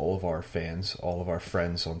posed to all of our fans, all of our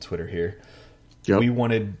friends on Twitter here. Yep. We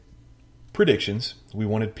wanted predictions. We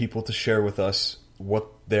wanted people to share with us what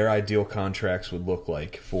their ideal contracts would look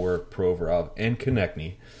like for Provorov and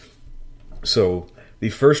Konecny. So the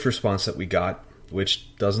first response that we got,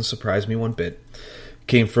 which doesn't surprise me one bit,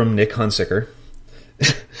 came from Nick Hunsicker.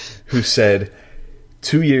 who said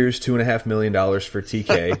 2 years, $2.5 million for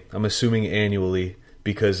TK. I'm assuming annually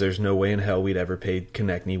because there's no way in hell we'd ever pay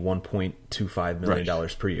Konecny $1.25 million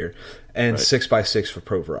per year. And 6x6 for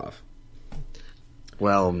Provorov.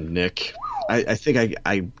 Well, Nick, I think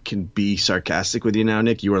I can be sarcastic with you now,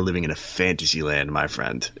 Nick. You are living in a fantasy land, my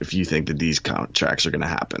friend, if you think that these contracts are going to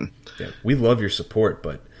happen. Yeah, we love your support,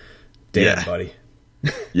 but damn, buddy.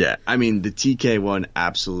 Yeah, I mean, the TK one,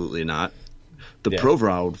 absolutely not. The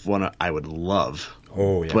Provorov one, I would love.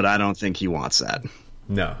 Oh, yeah. But I don't think he wants that.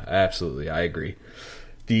 No, absolutely. I agree.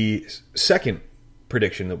 The second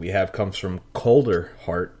prediction that we have comes from Colder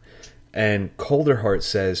Heart. And Colder Heart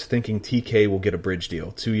says, thinking TK will get a bridge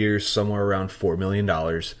deal. 2 years, somewhere around $4 million.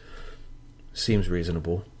 Seems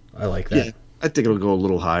reasonable. I like that. Yeah, I think it'll go a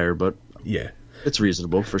little higher, but yeah, it's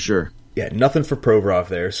reasonable for sure. Yeah, nothing for Provorov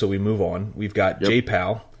there, so we move on. We've got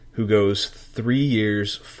J-Pal, who goes 3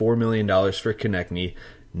 years, $4 million for Konecny.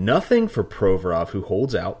 Nothing for Provorov, who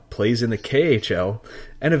holds out, plays in the KHL,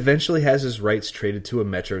 and eventually has his rights traded to a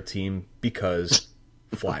Metro team because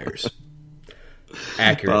Flyers.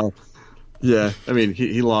 Accurate. Well, yeah, I mean,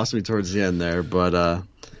 he lost me towards the end there, but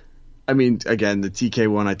I mean, again, the TK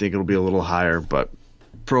one, I think it'll be a little higher, but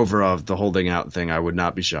Provorov, the holding out thing, I would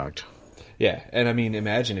not be shocked. Yeah, and I mean,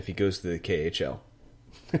 imagine if he goes to the KHL.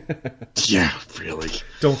 Yeah, really.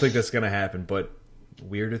 Don't think that's going to happen, but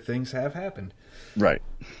weirder things have happened. Right.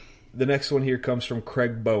 The next one here comes from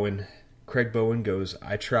Craig Bowen. Craig Bowen goes,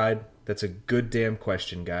 I tried. That's a good damn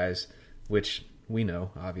question, guys, which we know,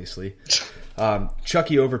 obviously.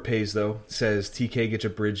 Chucky overpays, though. Says TK gets a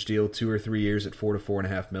bridge deal 2 or 3 years at $4 to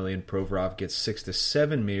 $4.5 million. Provorov gets 6 to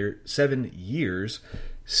 7 years, $7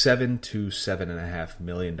 to $7.5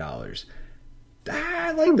 million.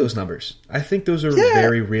 I like those numbers. I think those are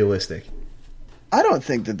very realistic. I don't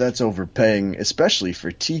think that that's overpaying, especially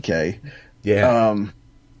for TK. Yeah.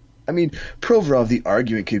 I mean, Provorov, the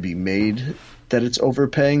argument could be made that it's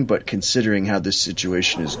overpaying, but considering how this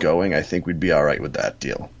situation is going, I think we'd be all right with that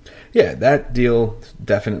deal. Yeah, that deal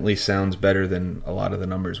definitely sounds better than a lot of the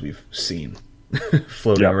numbers we've seen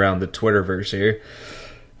floating around the Twitterverse here.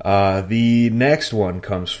 The next one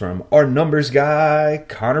comes from our numbers guy,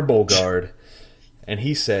 Connor Bolgard. And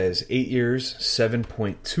he says 8 years,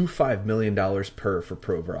 $7.25 million per for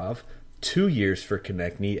Provorov, 2 years for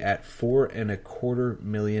Konecny at $4.25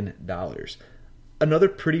 million. Another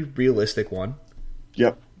pretty realistic one.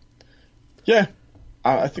 Yep. Yeah,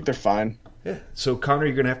 I think they're fine. Yeah. So, Connor,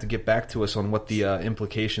 you're going to have to get back to us on what the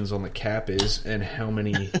implications on the cap is and how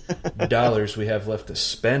many dollars we have left to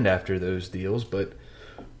spend after those deals. But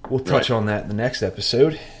we'll touch on that in the next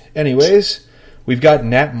episode. Anyways, we've got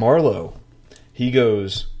Nat Marlowe. He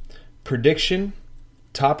goes, prediction,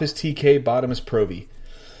 top is TK, bottom is Provi.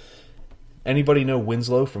 Anybody know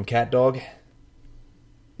Winslow from Cat Dog?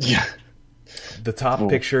 Yeah. The top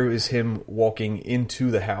picture is him walking into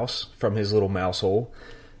the house from his little mouse hole.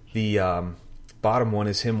 The bottom one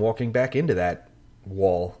is him walking back into that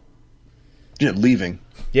wall. Yeah, leaving.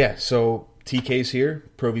 Yeah, so TK's here,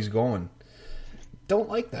 Provi's gone. Don't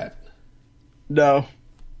like that. No,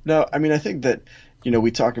 I mean, I think that, you know,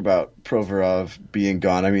 we talk about Provorov being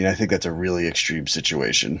gone. I mean, I think that's a really extreme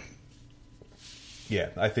situation. Yeah,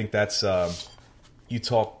 I think that's, you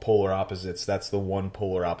talk polar opposites, that's the one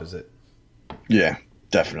polar opposite. Yeah,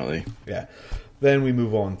 definitely. Yeah. Then we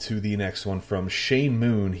move on to the next one from Shane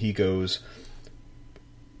Moon. He goes,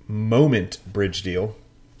 moment bridge deal.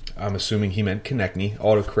 I'm assuming he meant Konecny.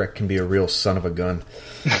 Autocorrect can be a real son of a gun.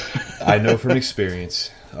 I know from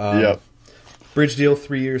experience. Yep. Bridge deal,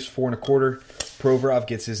 3 years, $4.25. Provorov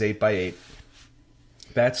gets his 8x8.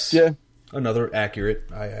 That's another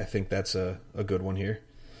accurate. I think that's a good one here.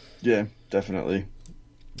 Yeah, definitely.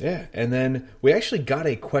 Yeah, and then we actually got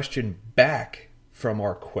a question back from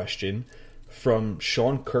our question from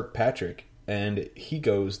Sean Kirkpatrick, and he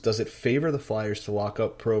goes, does it favor the Flyers to lock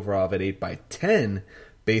up Provorov at 8x10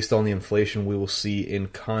 based on the inflation we will see in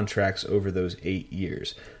contracts over those 8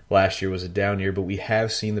 years? Last year was a down year, but we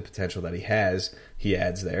have seen the potential that he has, he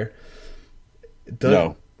adds there.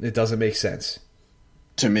 No. It doesn't make sense.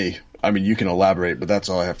 To me. I mean, you can elaborate, but that's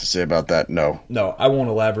all I have to say about that. No, I won't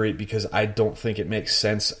elaborate because I don't think it makes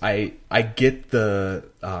sense. I get the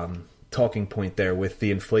talking point there with the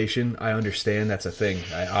inflation. I understand that's a thing.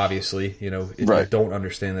 Obviously, you know, if you don't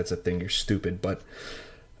understand that's a thing, you're stupid. But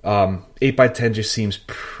 8x10 just seems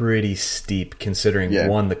pretty steep considering,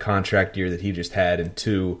 one, the contract year that he just had, and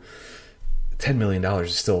two, $10 million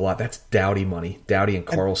is still a lot. That's Doughty money. Doughty and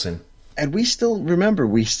Carlson. And we still, remember,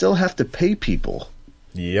 we still have to pay people.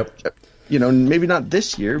 Yep. You know, maybe not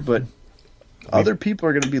this year, but other people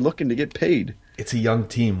are going to be looking to get paid. It's a young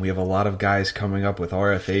team. We have a lot of guys coming up with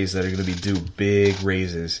RFAs that are going to be due big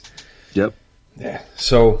raises. Yep. Yeah.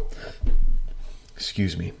 So,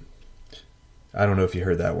 excuse me. I don't know if you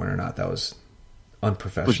heard that one or not. That was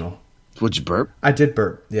unprofessional. Would you burp? I did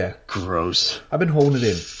burp, yeah. Gross. I've been holding it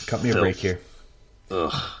in. Cut me a break here.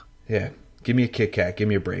 Ugh. Yeah. Give me a Kit Kat. Give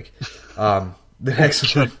me a break. The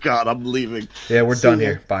next one. God, I'm leaving. Yeah, we're done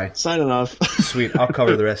here. Bye. Signing off. Sweet. I'll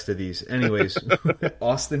cover the rest of these. Anyways,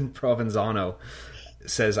 Austin Provenzano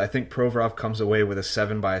says, I think Provorov comes away with a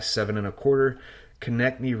 7 by a 7.25.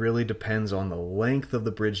 Konecny really depends on the length of the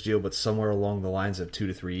bridge deal, but somewhere along the lines of 2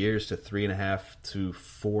 to 3 years to $3.5 to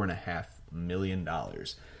 $4.5 million.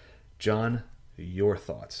 John, your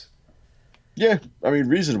thoughts? Yeah, I mean,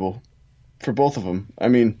 reasonable for both of them. I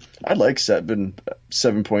mean, I'd like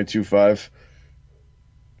 7.25,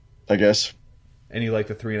 I guess. And you like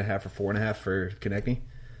the 3.5 or 4.5 for Konecny?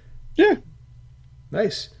 Yeah.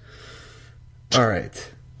 Nice. All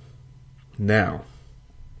right. Now,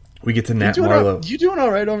 we get to Nat Marlowe. You doing all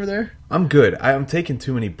right over there? I'm good. I'm taking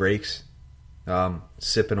too many breaks.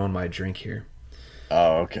 Sipping on my drink here.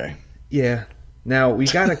 Oh, okay. Yeah. Now, we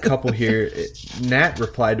got a couple here. Nat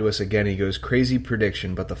replied to us again. He goes, crazy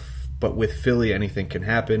prediction, but with Philly, anything can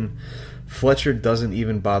happen. Fletcher doesn't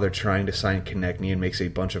even bother trying to sign Konecny and makes a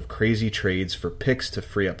bunch of crazy trades for picks to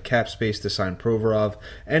free up cap space to sign Provorov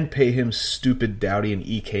and pay him stupid Doughty and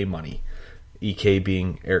EK money. EK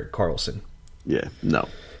being Erik Karlsson. Yeah, no.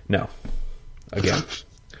 No. Again.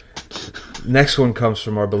 Next one comes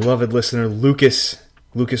from our beloved listener, Lucas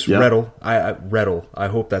Rettel. Rettel. I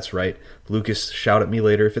hope that's right. Lucas, shout at me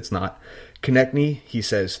later if it's not. Konecny, he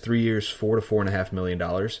says, 3 years, $4 to $4.5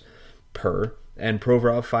 million per. And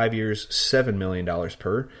Provorov, 5 years, $7 million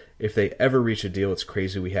per. If they ever reach a deal, it's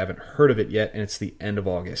crazy. We haven't heard of it yet, and it's the end of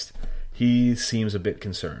August. He seems a bit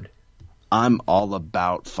concerned. I'm all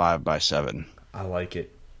about 5 by 7. I like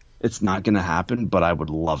it. It's not going to happen, but I would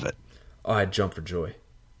love it. Oh, I'd jump for joy.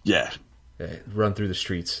 Yeah. Run through the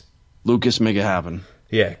streets. Lucas, make it happen.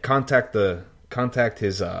 Yeah, contact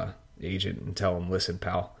his agent and tell him, listen,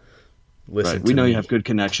 pal. Listen. Right. We know you have good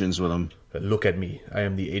connections with him. Look at me. I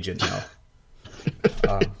am the agent now.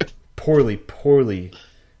 Poorly played.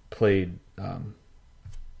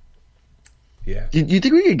 Yeah. Do you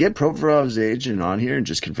think we could get Provorov's agent on here and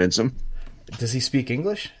just convince him? Does he speak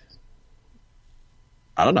English?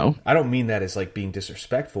 I don't know. I don't mean that as like being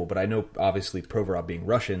disrespectful, but I know obviously Provorov being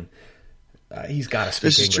Russian, he's got to speak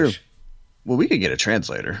English. This is true. Well, we could get a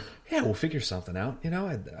translator. Yeah, we'll figure something out. You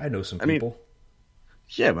know, I know some people.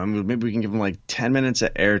 Yeah, but maybe we can give him like 10 minutes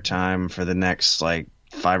of airtime for the next like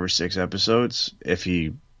 5 or 6 episodes if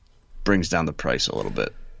he brings down the price a little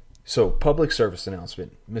bit. So, public service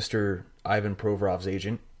announcement. Mr. Ivan Provorov's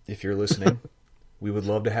agent, if you're listening, we would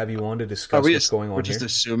love to have you on to discuss what's going on here. We're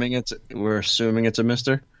assuming it's a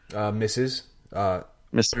Mr.? Mrs. Mr.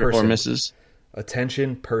 Person. Or Mrs.?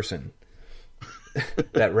 Attention person.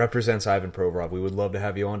 That represents Ivan Provorov. We would love to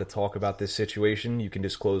have you on to talk about this situation. You can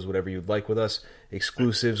disclose whatever you'd like with us,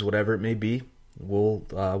 exclusives, whatever it may be. We'll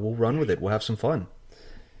run with it. We'll have some fun.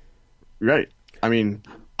 Right. I mean,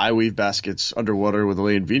 I weave baskets underwater with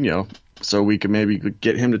Elaine Vigneault, so we can maybe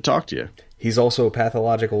get him to talk to you. He's also a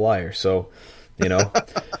pathological liar, so you know.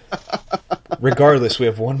 Regardless, we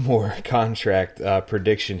have one more contract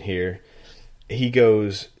prediction here. He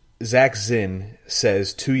goes. Zach Zinn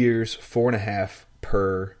says 2 years, 4.5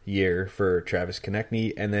 per year for Travis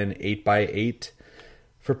Konecny, and then 8 by 8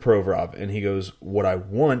 for Provorov. And he goes, "What I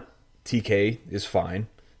want, TK, is fine."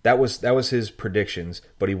 That was his predictions,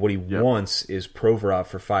 but what he wants is Provorov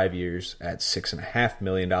for 5 years at $6.5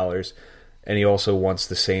 million, and he also wants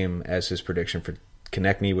the same as his prediction for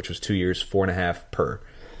Konecny, which was 2 years, 4.5 per.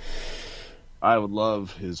 I would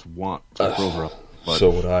love his want for Provorov. But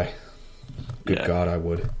so would I. Good God, I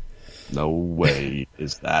would. No way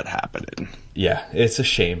is that happening. Yeah, it's a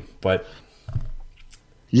shame, but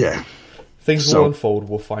yeah, things will unfold.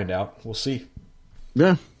 We'll find out. We'll see.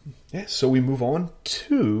 Yeah. Yeah, so we move on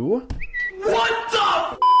to What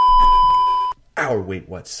the our Wait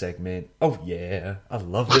What segment. Oh yeah, I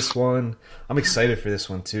love this one. I'm excited for this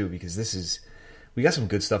one too because we got some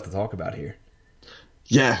good stuff to talk about here.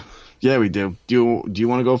 Yeah, we do. Do you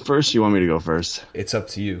want to go first? Or you want me to go first? It's up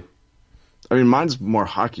to you. I mean, mine's more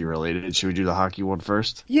hockey related. Should we do the hockey one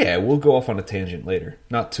first? Yeah, we'll go off on a tangent later.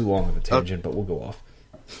 Not too long of a tangent, but we'll go off.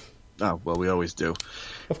 Oh, well, we always do.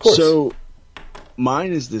 Of course. So,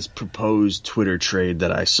 mine is this proposed Twitter trade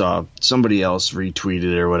that I saw. Somebody else retweeted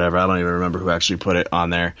it or whatever. I don't even remember who actually put it on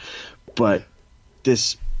there. But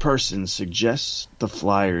this person suggests the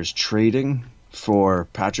Flyers trading for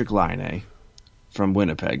Patrick Laine from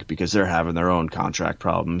Winnipeg because they're having their own contract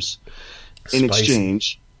problems. In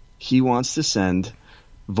exchange, he wants to send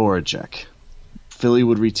Voracek. Philly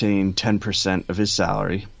would retain 10% of his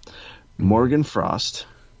salary. Morgan Frost,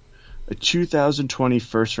 a 2020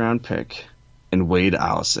 first-round pick, and Wade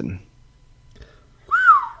Allison.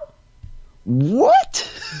 What?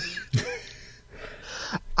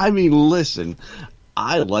 I mean, listen,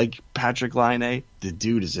 I like Patrick Laine. The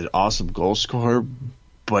dude is an awesome goal scorer,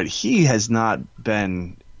 but he has not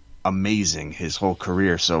been amazing his whole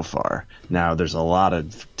career so far. Now, there's a lot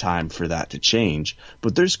of time for that to change,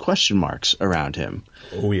 but there's question marks around him.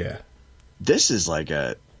 Oh, yeah. This is like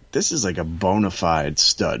a bona fide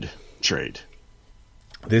stud trade.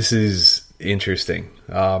 This is interesting.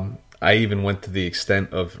 I even went to the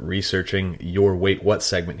extent of researching your Wait What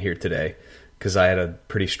segment here today because I had a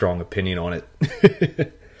pretty strong opinion on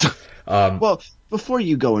it. Well, before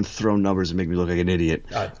you go and throw numbers and make me look like an idiot,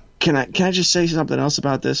 can I just say something else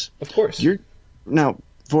about this? Of course. Now,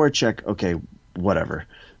 Voracek, okay, whatever.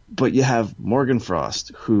 But you have Morgan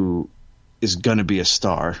Frost, who is going to be a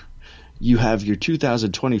star. You have your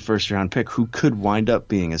 2020 first-round pick, who could wind up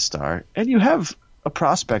being a star. And you have a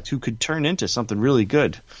prospect who could turn into something really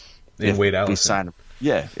good. And Wade Allison.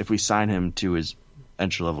 If we sign him to his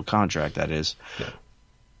entry-level contract, that is. Yeah.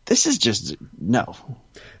 This is just no.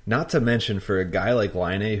 Not to mention for a guy like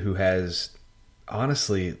Laine who has,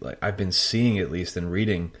 honestly, like I've been seeing at least and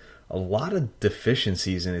reading, a lot of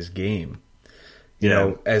deficiencies in his game. You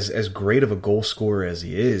know, as great of a goal scorer as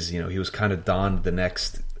he is, you know, he was kind of donned the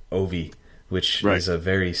next Ovi, which is a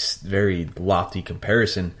very, very lofty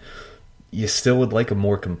comparison. You still would like a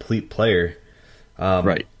more complete player.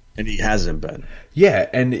 Right. And he hasn't been. Yeah,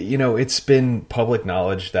 and, you know, it's been public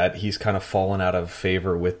knowledge that he's kind of fallen out of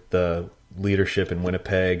favor with the leadership in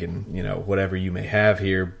Winnipeg and, you know, whatever you may have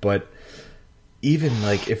here. But even,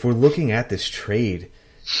 like, if we're looking at this trade,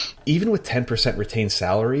 even with 10% retained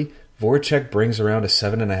salary, Voracek brings around a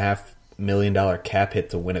 $7.5 million cap hit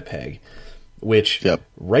to Winnipeg, which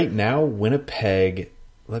right now, Winnipeg,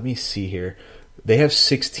 let me see here, they have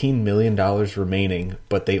 $16 million remaining,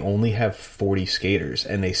 but they only have 40 skaters,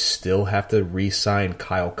 and they still have to re-sign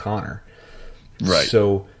Kyle Connor. Right.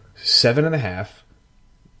 So 7.5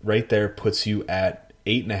 right there puts you at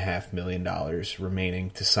 $8.5 million remaining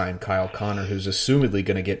to sign Kyle Connor, who's assumedly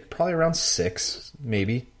going to get probably around 6,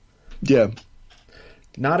 maybe. Yeah.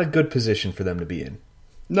 Not a good position for them to be in.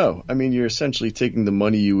 No, I mean, you're essentially taking the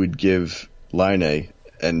money you would give Laine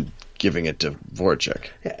and giving it to Voracek.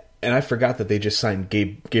 Yeah. And I forgot that they just signed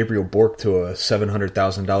Gabriel Bork to a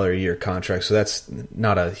 $700,000 a year contract, so that's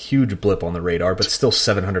not a huge blip on the radar, but still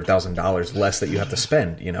 $700,000 less that you have to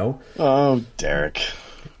spend, you know? Oh, Derek.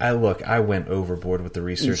 I went overboard with the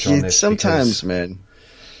research on this. Sometimes, man.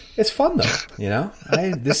 It's fun, though, you know?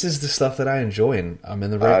 This is the stuff that I enjoy, and I'm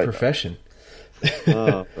in the right profession.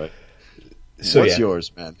 Right. So, what's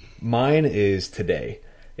yours, man? Mine is today.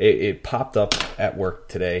 It popped up at work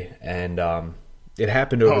today, and it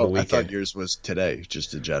happened over the weekend. I thought yours was today,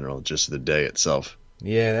 just in general, just the day itself.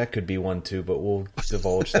 Yeah, that could be one too, but we'll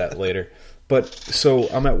divulge that later. But so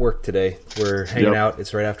I'm at work today. We're hanging out.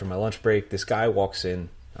 It's right after my lunch break. This guy walks in,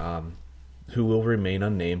 who will remain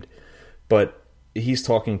unnamed, but he's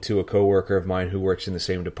talking to a coworker of mine who works in the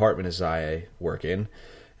same department as I work in,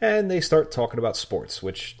 and they start talking about sports,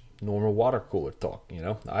 which normal water cooler talk. You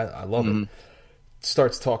know, I love it.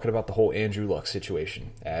 Starts talking about the whole Andrew Luck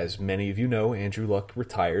situation. As many of you know, Andrew Luck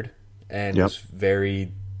retired and was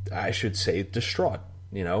very, I should say, distraught.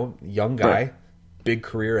 You know, young guy, big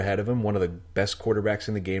career ahead of him, one of the best quarterbacks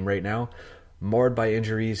in the game right now. Marred by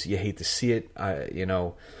injuries, you hate to see it. You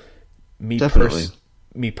know, me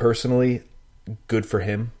personally, good for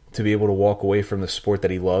him to be able to walk away from the sport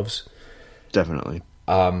that he loves. Definitely.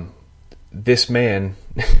 This man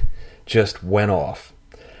just went off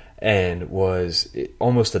and was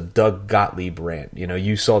almost a Doug Gottlieb rant. You know,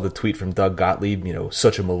 you saw the tweet from Doug Gottlieb, you know,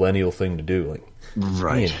 such a millennial thing to do. Like,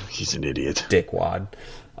 right. He's an idiot. Dickwad.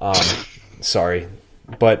 Sorry.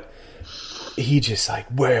 But he just like,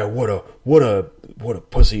 what a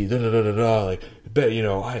pussy, da da da da da. Like, you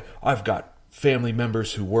know, I've got family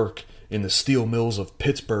members who work in the steel mills of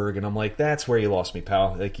Pittsburgh, and I'm like, that's where you lost me,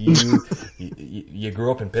 pal. Like, you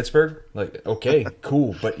grew up in Pittsburgh? Like, okay,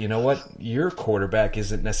 cool, but you know what? Your quarterback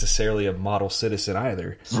isn't necessarily a model citizen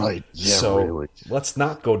either. Right, yeah, so really. Let's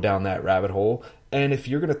not go down that rabbit hole. And if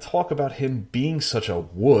you're going to talk about him being such a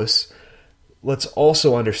wuss, let's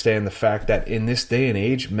also understand the fact that in this day and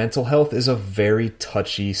age, mental health is a very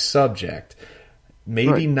touchy subject.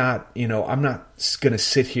 Maybe not, you know, I'm not going to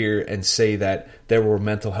sit here and say that there were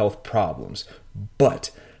mental health problems,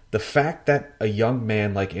 but The fact that a young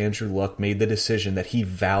man like Andrew Luck made the decision that he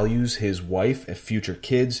values his wife and future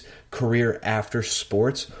kids' career after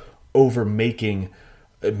sports over making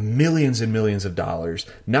millions and millions of dollars,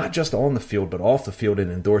 not just on the field, but off the field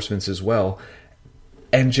in endorsements as well,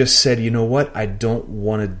 and just said, you know what, I don't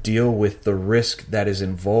want to deal with the risk that is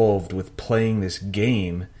involved with playing this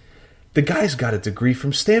game. The guy's got a degree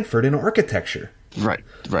from Stanford in architecture. Right.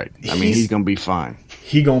 I mean, he's going to be fine.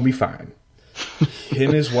 He's going to be fine. Him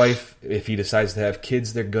and his wife, if he decides to have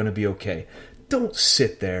kids, they're going to be okay. Don't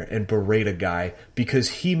sit there and berate a guy because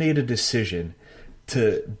he made a decision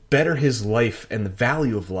to better his life and the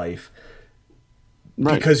value of life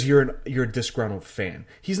because you're a disgruntled fan.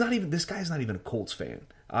 This guy's not even a Colts fan,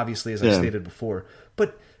 obviously, as I stated before.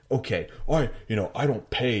 But okay, I don't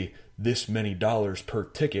pay this many dollars per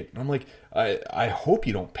ticket. And I'm like, I hope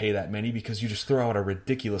you don't pay that many because you just throw out a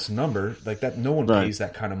ridiculous number like that. No one pays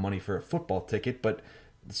that kind of money for a football ticket, but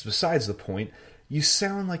it's besides the point. You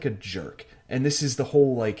sound like a jerk. And this is the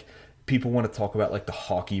whole, like, people want to talk about like the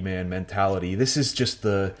hockey man mentality. This is just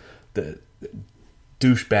the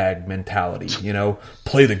douchebag mentality,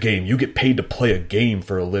 play the game. You get paid to play a game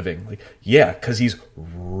for a living. Like, yeah, because he's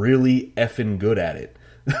really effing good at it.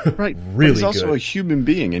 Right. Really he's also good. A human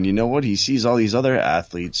being, and you know what? He sees all these other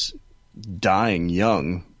athletes dying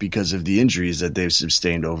young because of the injuries that they've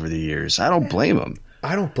sustained over the years. I don't blame him.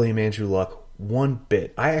 I don't blame Andrew Luck one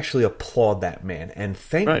bit. I actually applaud that man, and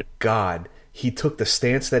thank God he took the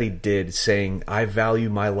stance that he did, saying, I value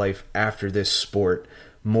my life after this sport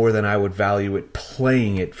more than I would value it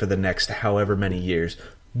playing it for the next however many years.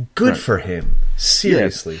 Good for him.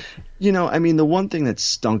 Seriously. Yeah. I mean, the one thing that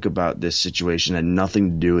stunk about this situation had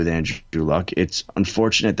nothing to do with Andrew Luck. It's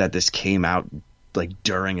unfortunate that this came out like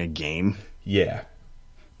during a game. Yeah.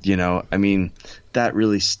 I mean, that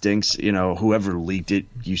really stinks. Whoever leaked it,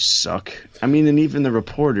 you suck. I mean, and even the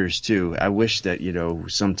reporters, too. I wish that,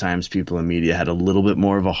 sometimes people in media had a little bit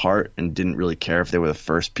more of a heart and didn't really care if they were the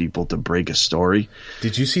first people to break a story.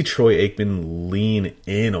 Did you see Troy Aikman lean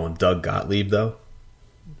in on Doug Gottlieb, though?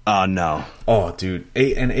 No. Oh, dude.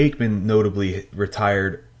 And Aikman notably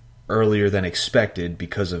retired earlier than expected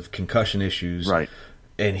because of concussion issues. Right.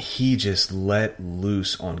 And he just let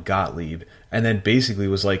loose on Gottlieb and then basically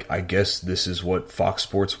was like, I guess this is what Fox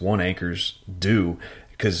Sports 1 anchors do,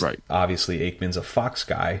 because obviously Aikman's a Fox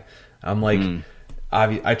guy. I'm like,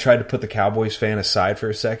 I tried to put the Cowboys fan aside for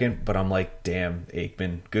a second, but I'm like, damn,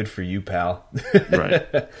 Aikman, good for you, pal. Right.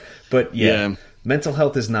 But yeah, mental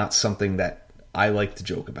health is not something that I like to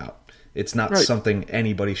joke about. It's not something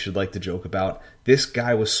anybody should like to joke about. This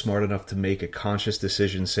guy was smart enough to make a conscious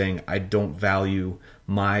decision saying, I don't value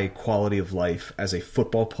my quality of life as a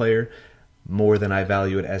football player more than I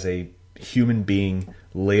value it as a human being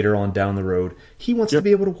later on down the road. He wants to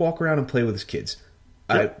be able to walk around and play with his kids.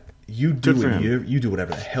 You do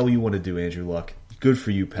whatever the hell you want to do, Andrew Luck. Good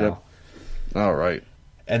for you, pal. All right.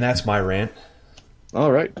 And that's my rant.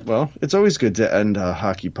 All right. Well, it's always good to end a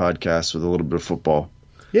hockey podcast with a little bit of football.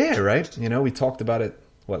 Yeah, right. We talked about it,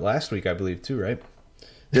 last week, I believe, too, right?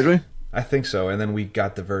 Did we? I think so. And then we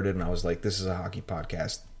got diverted, and I was like, this is a hockey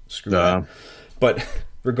podcast. Screw that. But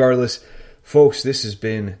regardless, folks, this has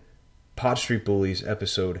been Pod Street Bullies,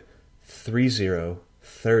 episode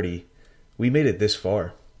 30. We made it this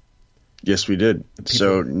far. Yes, we did.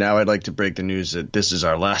 So now I'd like to break the news that this is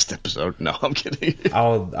our last episode. No, I'm kidding.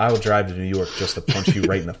 I'll drive to New York just to punch you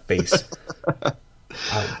right in the face.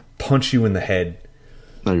 I'll punch you in the head.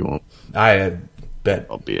 No, you won't. I bet.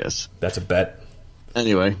 Oh, BS. That's a bet.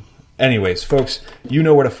 Anyways, folks, you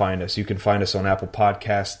know where to find us. You can find us on Apple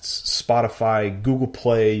Podcasts, Spotify, Google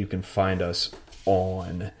Play. You can find us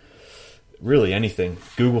on really anything.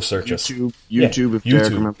 Google search us. YouTube, if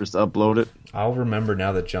Derek remembers to upload it. I'll remember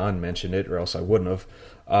now that John mentioned it, or else I wouldn't have.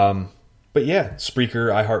 But yeah,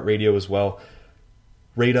 Spreaker, iHeartRadio as well.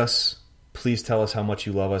 Rate us. Please tell us how much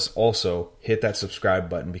you love us. Also, hit that subscribe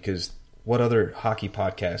button, because what other hockey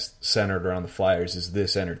podcast centered around the Flyers is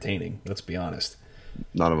this entertaining? Let's be honest.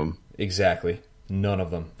 None of them. Exactly. None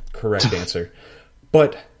of them. Correct answer.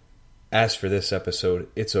 But as for this episode,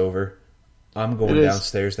 it's over. I'm going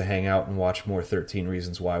downstairs to hang out and watch more 13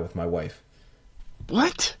 Reasons Why with my wife.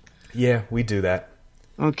 What? Yeah, we do that.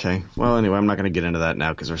 Okay. Well, anyway, I'm not going to get into that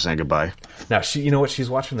now because we're saying goodbye. Now, you know what? She's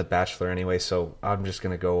watching The Bachelor anyway, so I'm just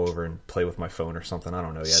going to go over and play with my phone or something. I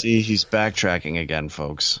don't know yet. See, he's backtracking again,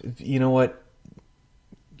 folks. You know what?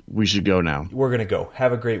 We should go now. We're going to go.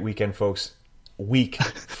 Have a great weekend, folks.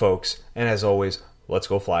 Folks. And as always, let's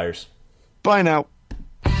go Flyers. Bye now.